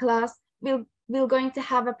in the class will going to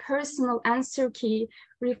have a personal answer key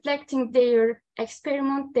reflecting their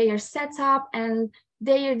experiment, their setup, and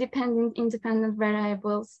their independent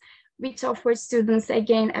variables, which offers students,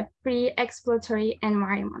 again, a free exploratory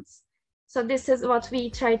environment. So this is what we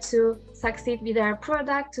try to succeed with our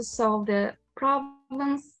product to solve the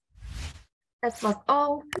problems. That was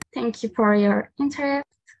all. Thank you for your interest.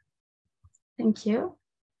 Thank you.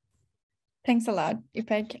 Thanks a lot,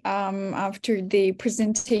 Ipek. After the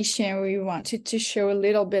presentation, we wanted to show a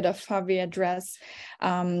little bit of how we address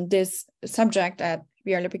this subject at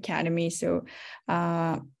VRLab Academy. So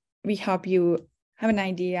we hope you have an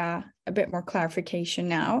idea, a bit more clarification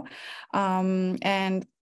now. And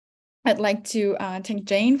I'd like to thank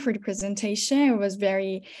Jane for the presentation. It was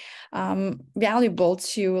very valuable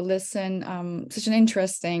to listen such an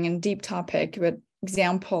interesting and deep topic with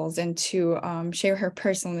examples and to share her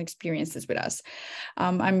personal experiences with us.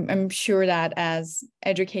 I'm sure that as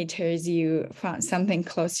educators, you found something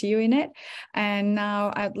close to you in it. And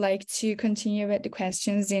now I'd like to continue with the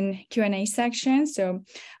questions in Q&A section. So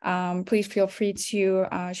please feel free to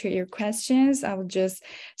share your questions. I will just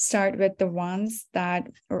start with the ones that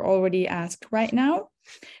are already asked right now.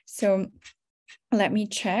 So let me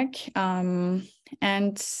check.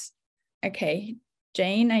 And okay.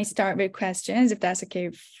 Jane, I start with questions, if that's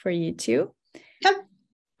okay for you too. Yep.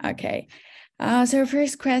 Okay. So our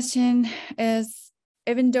first question is,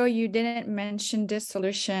 even though you didn't mention this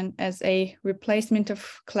solution as a replacement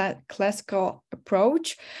of classical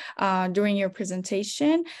approach during your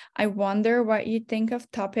presentation, I wonder what you think of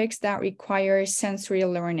topics that require sensory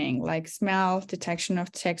learning, like smell, detection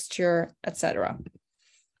of texture, etc.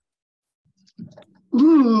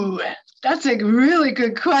 Ooh, that's a really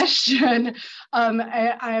good question.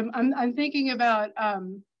 I'm thinking about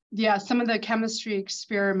some of the chemistry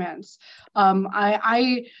experiments.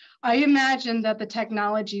 I imagine that the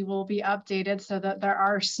technology will be updated so that there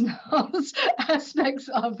are smells aspects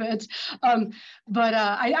of it. But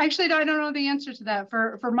I actually don't know the answer to that.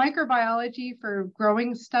 For microbiology, for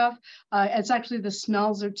growing stuff, it's actually the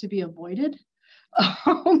smells are to be avoided.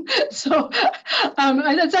 That's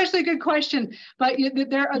actually a good question, but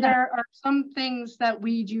there are some things that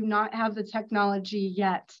we do not have the technology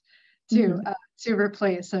yet to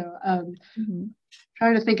replace. So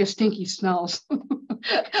trying to think of stinky smells.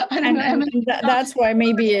 I don't know. That's why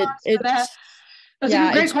maybe that's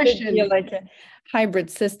a great question. Be like a hybrid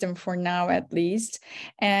system for now, at least.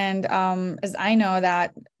 And as I know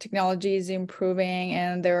that technology is improving,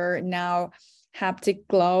 and there are now haptic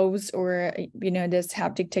gloves or this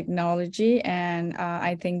haptic technology, and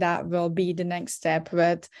I think that will be the next step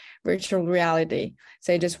with virtual reality.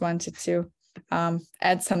 So I just wanted to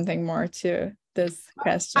add something more to this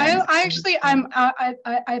question. That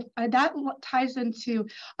ties into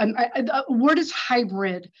a word is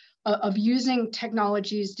hybrid of using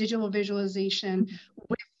technologies, digital visualization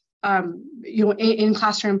with in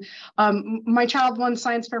classroom. My child won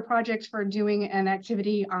science fair project for doing an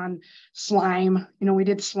activity on slime. We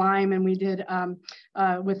did slime, and we did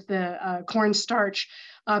with the cornstarch.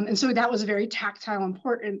 And so that was very tactile,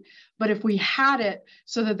 important. But if we had it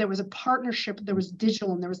so that there was a partnership, there was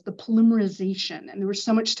digital, and there was the polymerization, and there was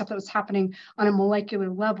so much stuff that was happening on a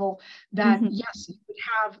molecular level that yes, you would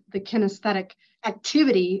have the kinesthetic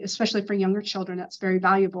activity, especially for younger children, that's very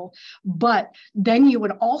valuable. But then you would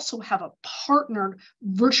also have a partnered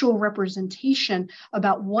virtual representation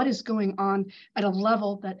about what is going on at a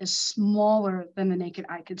level that is smaller than the naked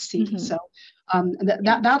eye could see. So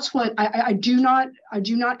that's what I do not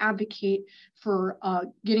advocate for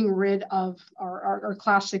getting rid of our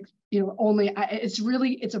classic only. It's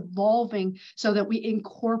evolving so that we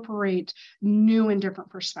incorporate new and different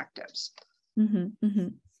perspectives.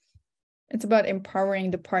 It's about empowering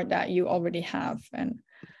the part that you already have. And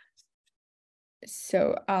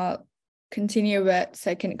so continue with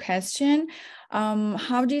second question.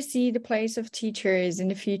 How do you see the place of teachers in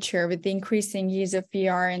the future with the increasing use of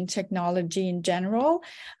VR and technology in general?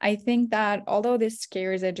 I think that although this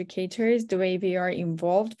scares educators, the way VR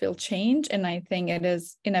involved will change, and I think it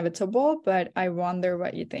is inevitable, but I wonder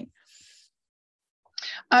what you think.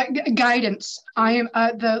 Guidance. I am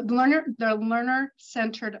the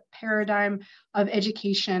learner-centered paradigm of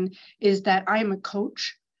education is that I am a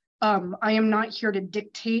coach. I am not here to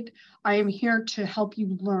dictate. I am here to help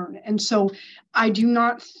you learn. And so I do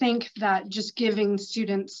not think that just giving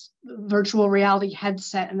students virtual reality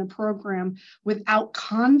headset and a program without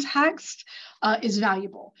context is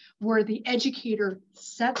valuable, where the educator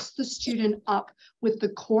sets the student up with the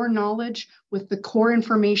core knowledge, with the core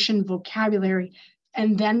information, vocabulary,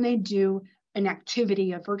 and then they do an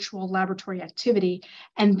activity, a virtual laboratory activity,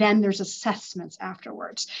 and then there's assessments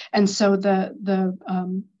afterwards. And so the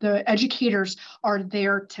educators are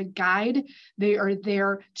there to guide, they are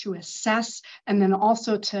there to assess, and then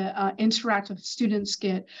also to interact with students.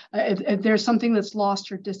 If there's something that's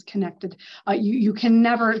lost or disconnected, you can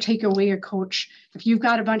never take away a coach. If you've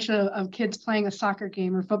got a bunch of kids playing a soccer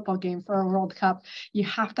game or football game for a World Cup, you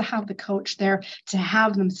have to have the coach there to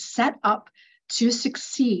have them set up to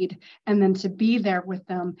succeed, and then to be there with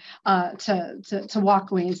them to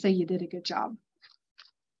walk away and say you did a good job.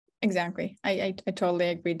 Exactly. I totally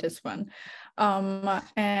agree this one.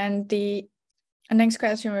 And the next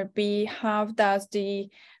question would be, how does the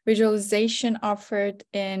visualization offered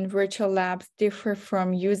in virtual labs differ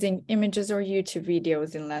from using images or YouTube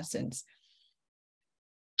videos in lessons?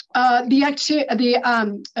 The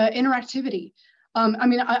interactivity. I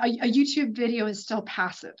mean, a YouTube video is still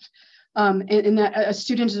passive. In that a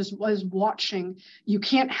student was watching. You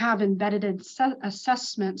can't have embedded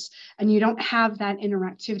assessments, and you don't have that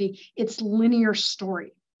interactivity. It's linear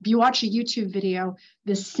story. If you watch a YouTube video,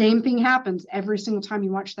 the same thing happens every single time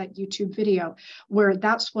you watch that YouTube video, where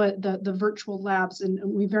that's what the virtual labs, and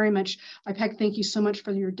we very much, IPEC, thank you so much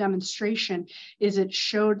for your demonstration, is it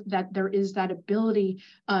showed that there is that ability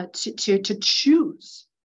to choose.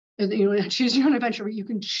 Choose your own adventure, where you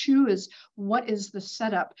can choose what is the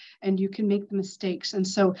setup and you can make the mistakes. And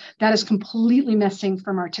so that is completely missing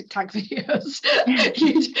from our TikTok videos.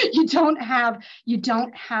 you don't have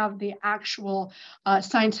the actual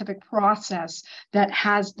scientific process that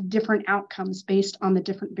has different outcomes based on the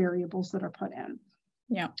different variables that are put in.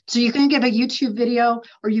 Yeah. So you can give a YouTube video,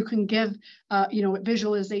 or you can give,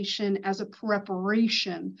 visualization as a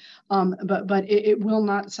preparation, but it will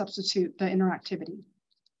not substitute the interactivity.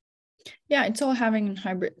 Yeah, it's all having a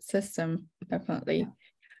hybrid system, definitely.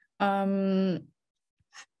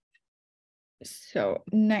 So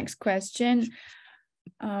next question.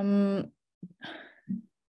 For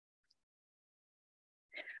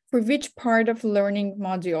which part of learning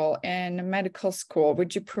module in medical school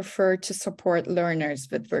would you prefer to support learners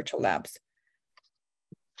with virtual labs?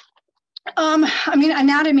 I mean,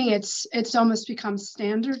 anatomy, it's almost become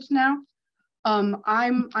standard now. I'm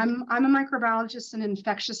a microbiologist in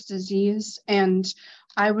infectious disease, and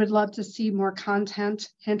I would love to see more content,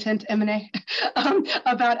 hint, hint, M&A,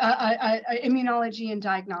 about immunology and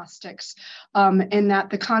diagnostics, in that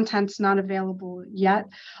the content's not available yet.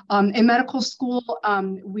 In medical school,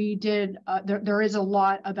 we did, there is a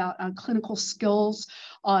lot about clinical skills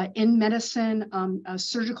in medicine,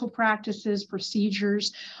 surgical practices,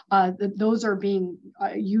 procedures. Those are being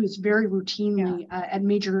used very routinely at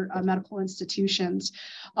major medical institutions.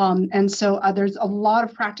 And so there's a lot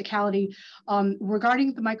of practicality. Regarding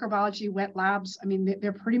the microbiology wet labs, I mean,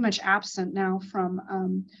 they're pretty much absent now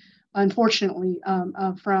from, unfortunately,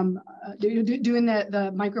 from doing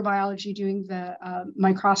the microbiology, doing the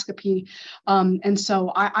microscopy. And so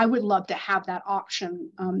I would love to have that option,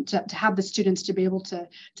 to have the students to be able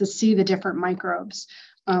to see the different microbes.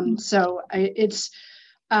 So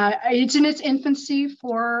it's in its infancy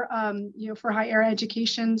for for higher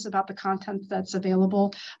educations about the content that's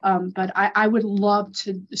available, but I would love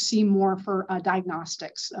to see more for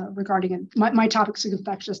diagnostics regarding it. My topic's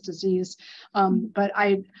infectious disease, but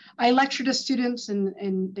I lecture to students, and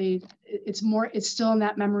it's still in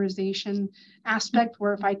that memorization aspect,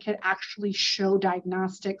 where if I could actually show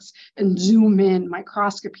diagnostics and zoom in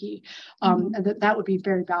microscopy, that would be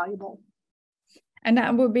very valuable. And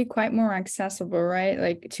that would be quite more accessible, right?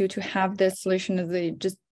 Like to have this solution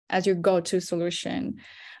as your go-to solution,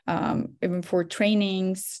 even for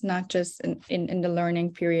trainings, not just in the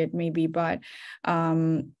learning period maybe, but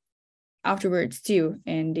afterwards too,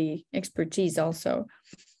 and the expertise also.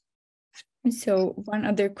 So one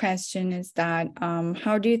other question is that,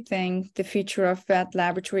 how do you think the future of vet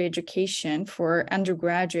laboratory education for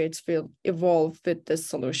undergraduates will evolve with this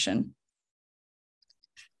solution?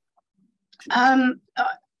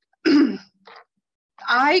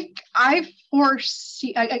 I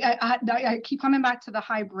foresee, I keep coming back to the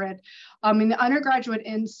hybrid. In the undergraduate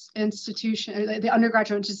institution, the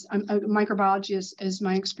undergraduate, just microbiology is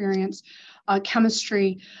my experience,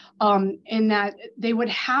 chemistry, in that they would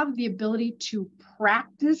have the ability to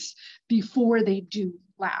practice before they do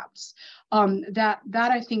labs. That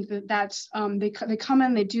I think that's they come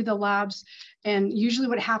in, they do the labs, and usually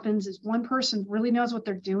what happens is one person really knows what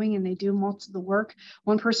they're doing and they do most of the work.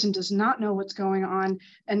 One person does not know what's going on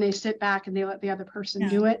and they sit back and they let the other person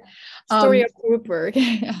do it. Story of group work.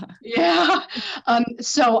 Yeah.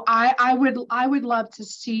 So I would love to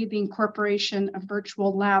see the incorporation of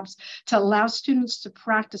virtual labs to allow students to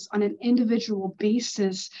practice on an individual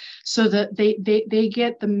basis so that they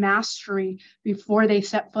get the mastery before they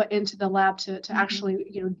set foot into the lab to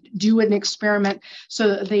actually do an experiment, so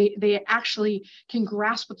that they actually can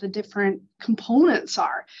grasp what the different components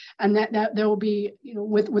are, and that there will be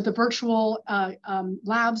with the virtual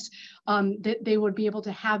labs, that they would be able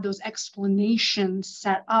to have those explanations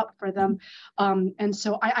set up for them. And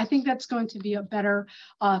so I think that's going to be a better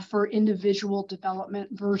for individual development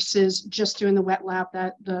versus just doing the wet lab,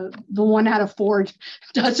 that the 1 out of 4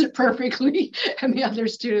 does it perfectly and the other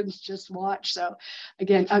students just watch. So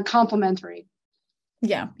again, complementary.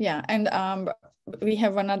 Yeah. And we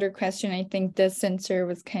have another question. I think this answer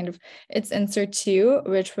was it's answer 2,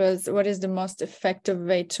 which was, what is the most effective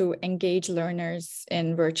way to engage learners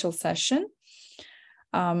in virtual session?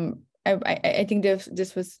 I think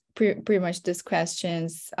this was pretty much this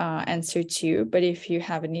question's answer 2, but if you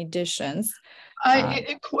have any additions.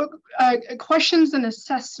 Questions and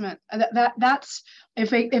assessment. That's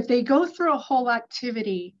if they go through a whole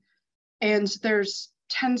activity and there's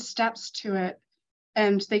 10 steps to it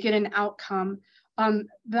and they get an outcome,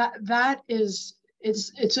 that is,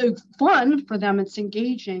 it's a fun for them, it's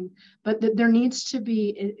engaging, but there needs to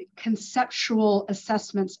be conceptual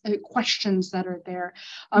assessments, questions that are there.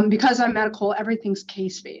 Because I'm medical, everything's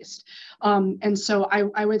case-based. And so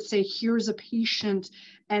I would say, here's a patient,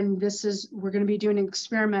 and we're going to be doing an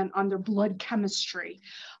experiment on their blood chemistry.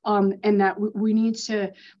 And that we need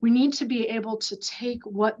to be able to take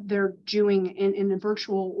what they're doing in a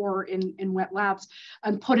virtual or in wet labs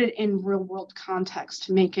and put it in real world context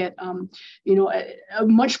to make it a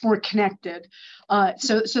much more connected.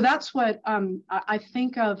 So that's what I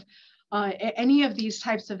think of. Any of these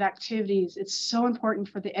types of activities, it's so important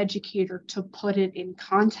for the educator to put it in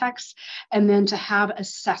context and then to have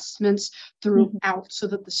assessments throughout, so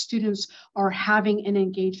that the students are having an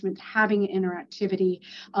engagement, having an interactivity.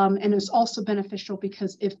 And it's also beneficial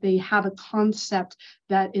because if they have a concept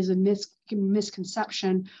that is a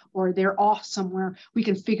misconception or they're off somewhere, we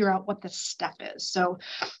can figure out what the step is. So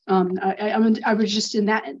I was just in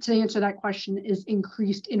that, to answer that question, is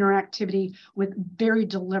increased interactivity with very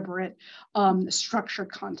deliberate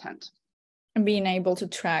structured content. And being able to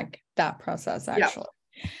track that process, actually.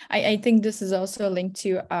 Yeah. I think this is also linked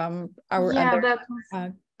to our other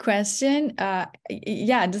question.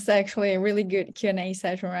 This is actually a really good Q&A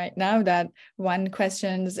session right now, that one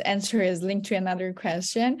question's answer is linked to another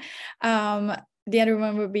question. The other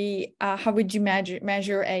one would be, how would you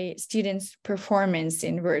measure a student's performance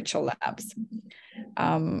in virtual labs?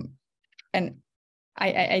 And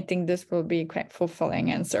I think this will be quite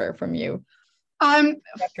fulfilling answer from you.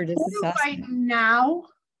 After this right now,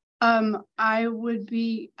 I would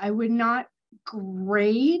not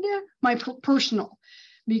grade my personal,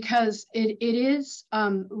 because it is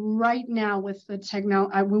right now with the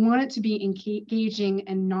technology, we want it to be engaging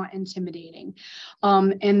and not intimidating,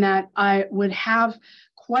 and that I would have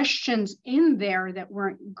questions in there that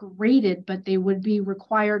weren't graded, but they would be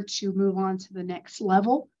required to move on to the next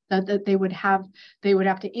level, that they would have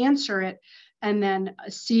to answer it. And then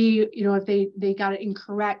see, if they got it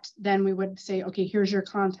incorrect, then we would say, okay, here's your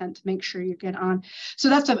content to make sure you get on. So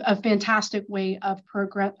that's a fantastic way of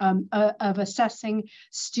assessing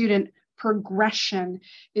student progression,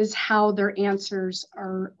 is how their answers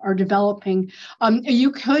are developing.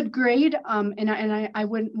 You could grade, and I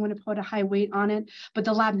wouldn't want to put a high weight on it, but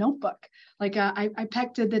the lab notebook, like I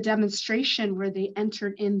picked the demonstration where they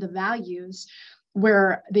entered in the values,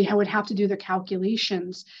 where they would have to do their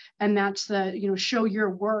calculations, and that's the show your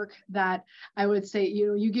work, that I would say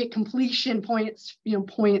you get completion points,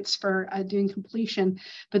 points for doing completion,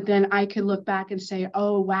 but then I could look back and say,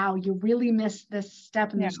 oh wow, you really missed this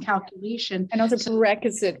step in this calculation, and also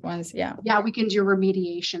prerequisite ones. We can do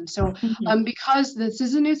remediation. So because this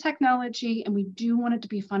is a new technology and we do want it to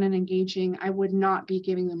be fun and engaging, I would not be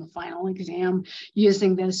giving them a final exam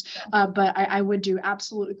using this, but I would do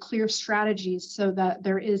absolutely clear strategies so that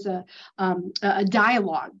there is a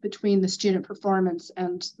dialogue between the student performance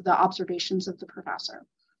and the observations of the professor.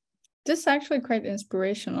 This is actually quite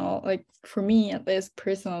inspirational, like for me at least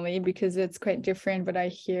personally, because it's quite different what I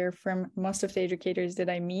hear from most of the educators that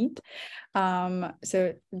I meet.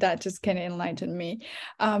 So that just kind of enlightened me.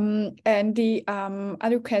 And the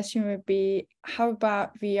other question would be, how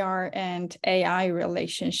about VR and AI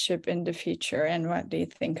relationship in the future, and what do you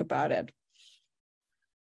think about it?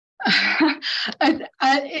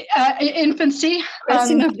 Infancy.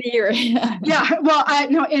 Question of the year. Yeah, well,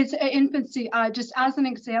 no, it's infancy. Just as an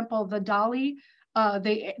example, the DALL-E,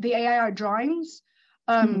 the AI drawings.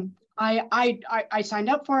 I signed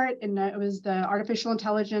up for it, and it was the artificial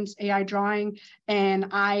intelligence AI drawing, and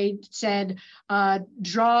I said,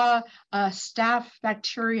 draw staph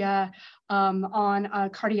bacteria on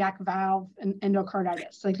a cardiac valve and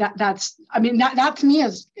endocarditis. Like that's I mean, that to me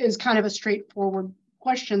is kind of a straightforward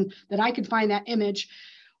question that I could find that image.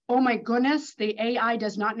 Oh my goodness, the AI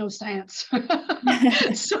does not know science.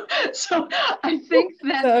 so I think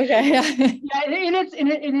that yeah, in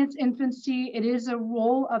its infancy, it is a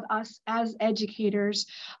role of us as educators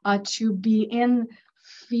to be in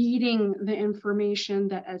feeding the information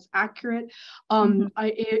that is accurate.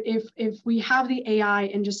 If we have the AI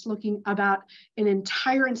and just looking about an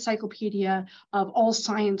entire encyclopedia of all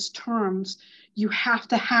science terms, you have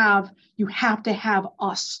to have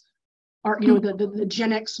us. Or, you know, the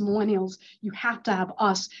Gen X millennials, you have to have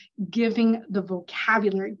us giving the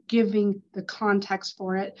vocabulary, giving the context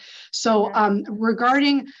for it. So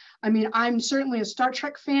regarding, I mean, I'm certainly a Star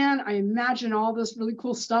Trek fan. I imagine all this really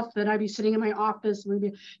cool stuff that I'd be sitting in my office.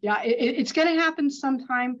 Maybe, yeah, it's going to happen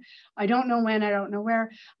sometime. I don't know when, I don't know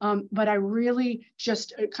where, but I really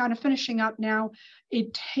just kind of finishing up now.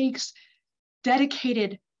 It takes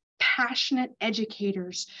dedicated, passionate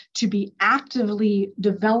educators to be actively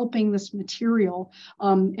developing this material,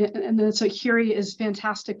 and so Hiri is a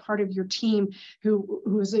fantastic part of your team,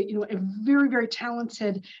 who is a very, very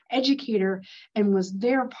talented educator and was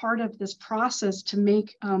there part of this process to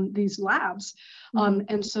make these labs.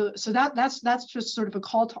 And so that's just sort of a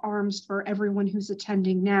call to arms for everyone who's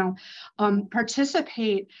attending now.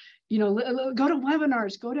 Participate. Go to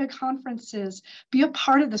webinars, go to conferences, be a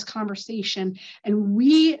part of this conversation. And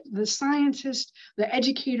we, the scientists, the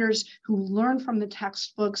educators who learn from the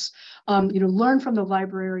textbooks, learn from the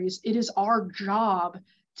libraries, it is our job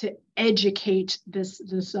to educate this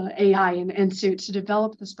AI and to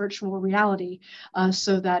develop this virtual reality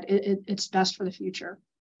so that it's best for the future.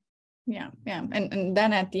 Yeah. And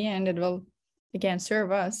then at the end, it will, again,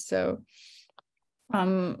 serve us. So,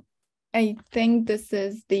 I think this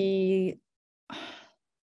is the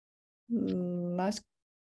last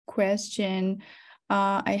question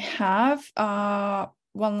I have.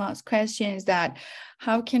 One last question is that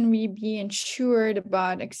how can we be ensured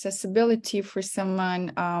about accessibility for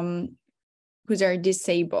someone who's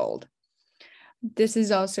disabled? This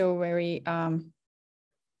is also a very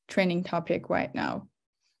trending topic right now.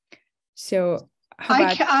 So how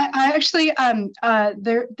about I actually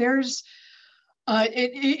there's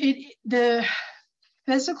the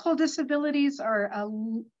physical disabilities are a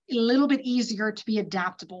little bit easier to be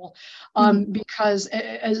adaptable because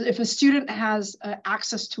if a student has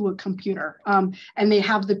access to a computer and they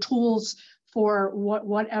have the tools for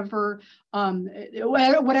whatever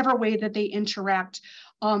way that they interact,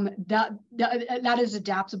 that is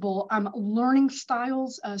adaptable. Learning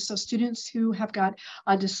styles, so students who have got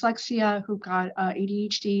dyslexia, who've got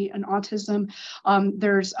ADHD and autism,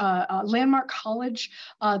 there's Landmark College.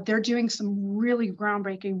 They're doing some really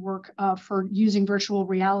groundbreaking work for using virtual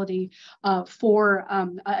reality for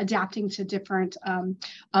adapting to different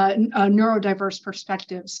neurodiverse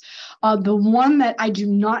perspectives. The one that I do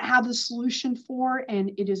not have the solution for,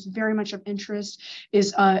 and it is very much of interest,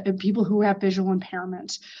 is people who have visual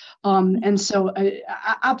impairment. And so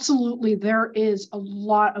absolutely, there is a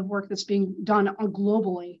lot of work that's being done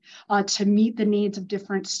globally to meet the needs of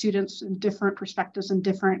different students and different perspectives and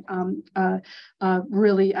different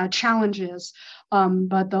really challenges.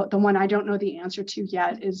 But the one I don't know the answer to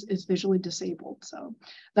yet is visually disabled. So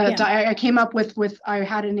that I came up with I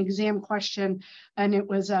had an exam question, and it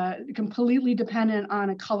was completely dependent on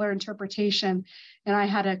a color interpretation, and I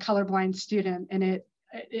had a colorblind student, and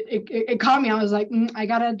it caught me. I was like, I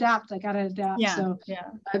gotta adapt. Yeah, so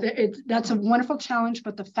that's a wonderful challenge,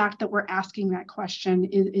 but the fact that we're asking that question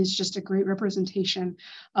is just a great representation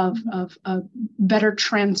of better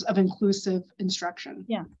trends of inclusive instruction.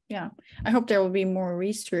 Yeah. I hope there will be more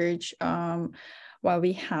research while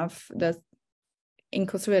we have the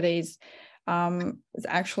inclusivity is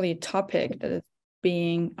actually a topic that is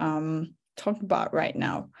being talked about right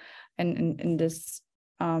now. in this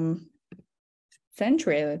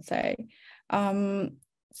century, let's say.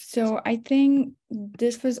 So I think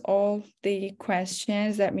this was all the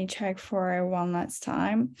questions. Let me check for one last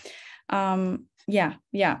time. Yeah,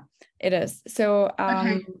 it is. So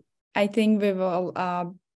Okay. I think we will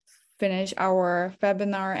finish our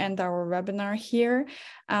webinar here.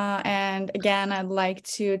 And again, I'd like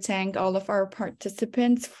to thank all of our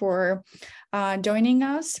participants for joining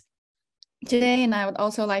us today, and I would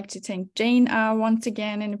also like to thank Jane once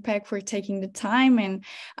again in PEC for taking the time and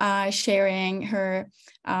sharing her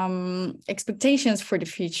expectations for the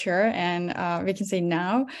future, and we can say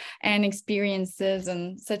now, and experiences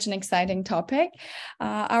on such an exciting topic.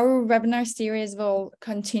 Our webinar series will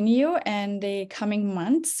continue in the coming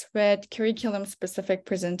months with curriculum-specific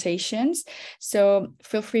presentations, so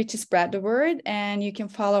feel free to spread the word, and you can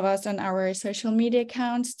follow us on our social media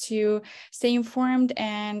accounts to stay informed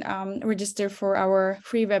and register for our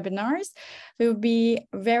free webinars. We'll be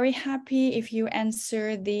very happy if you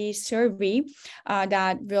answer the survey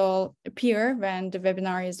that will appear when the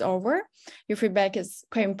webinar is over. Your feedback is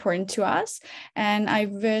quite important to us, and I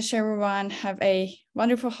wish everyone have a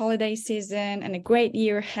wonderful holiday season and a great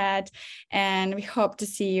year ahead, and we hope to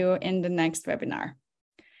see you in the next webinar.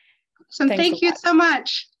 So thank you so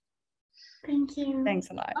much. Thank you. Thanks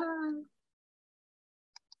a lot. Bye.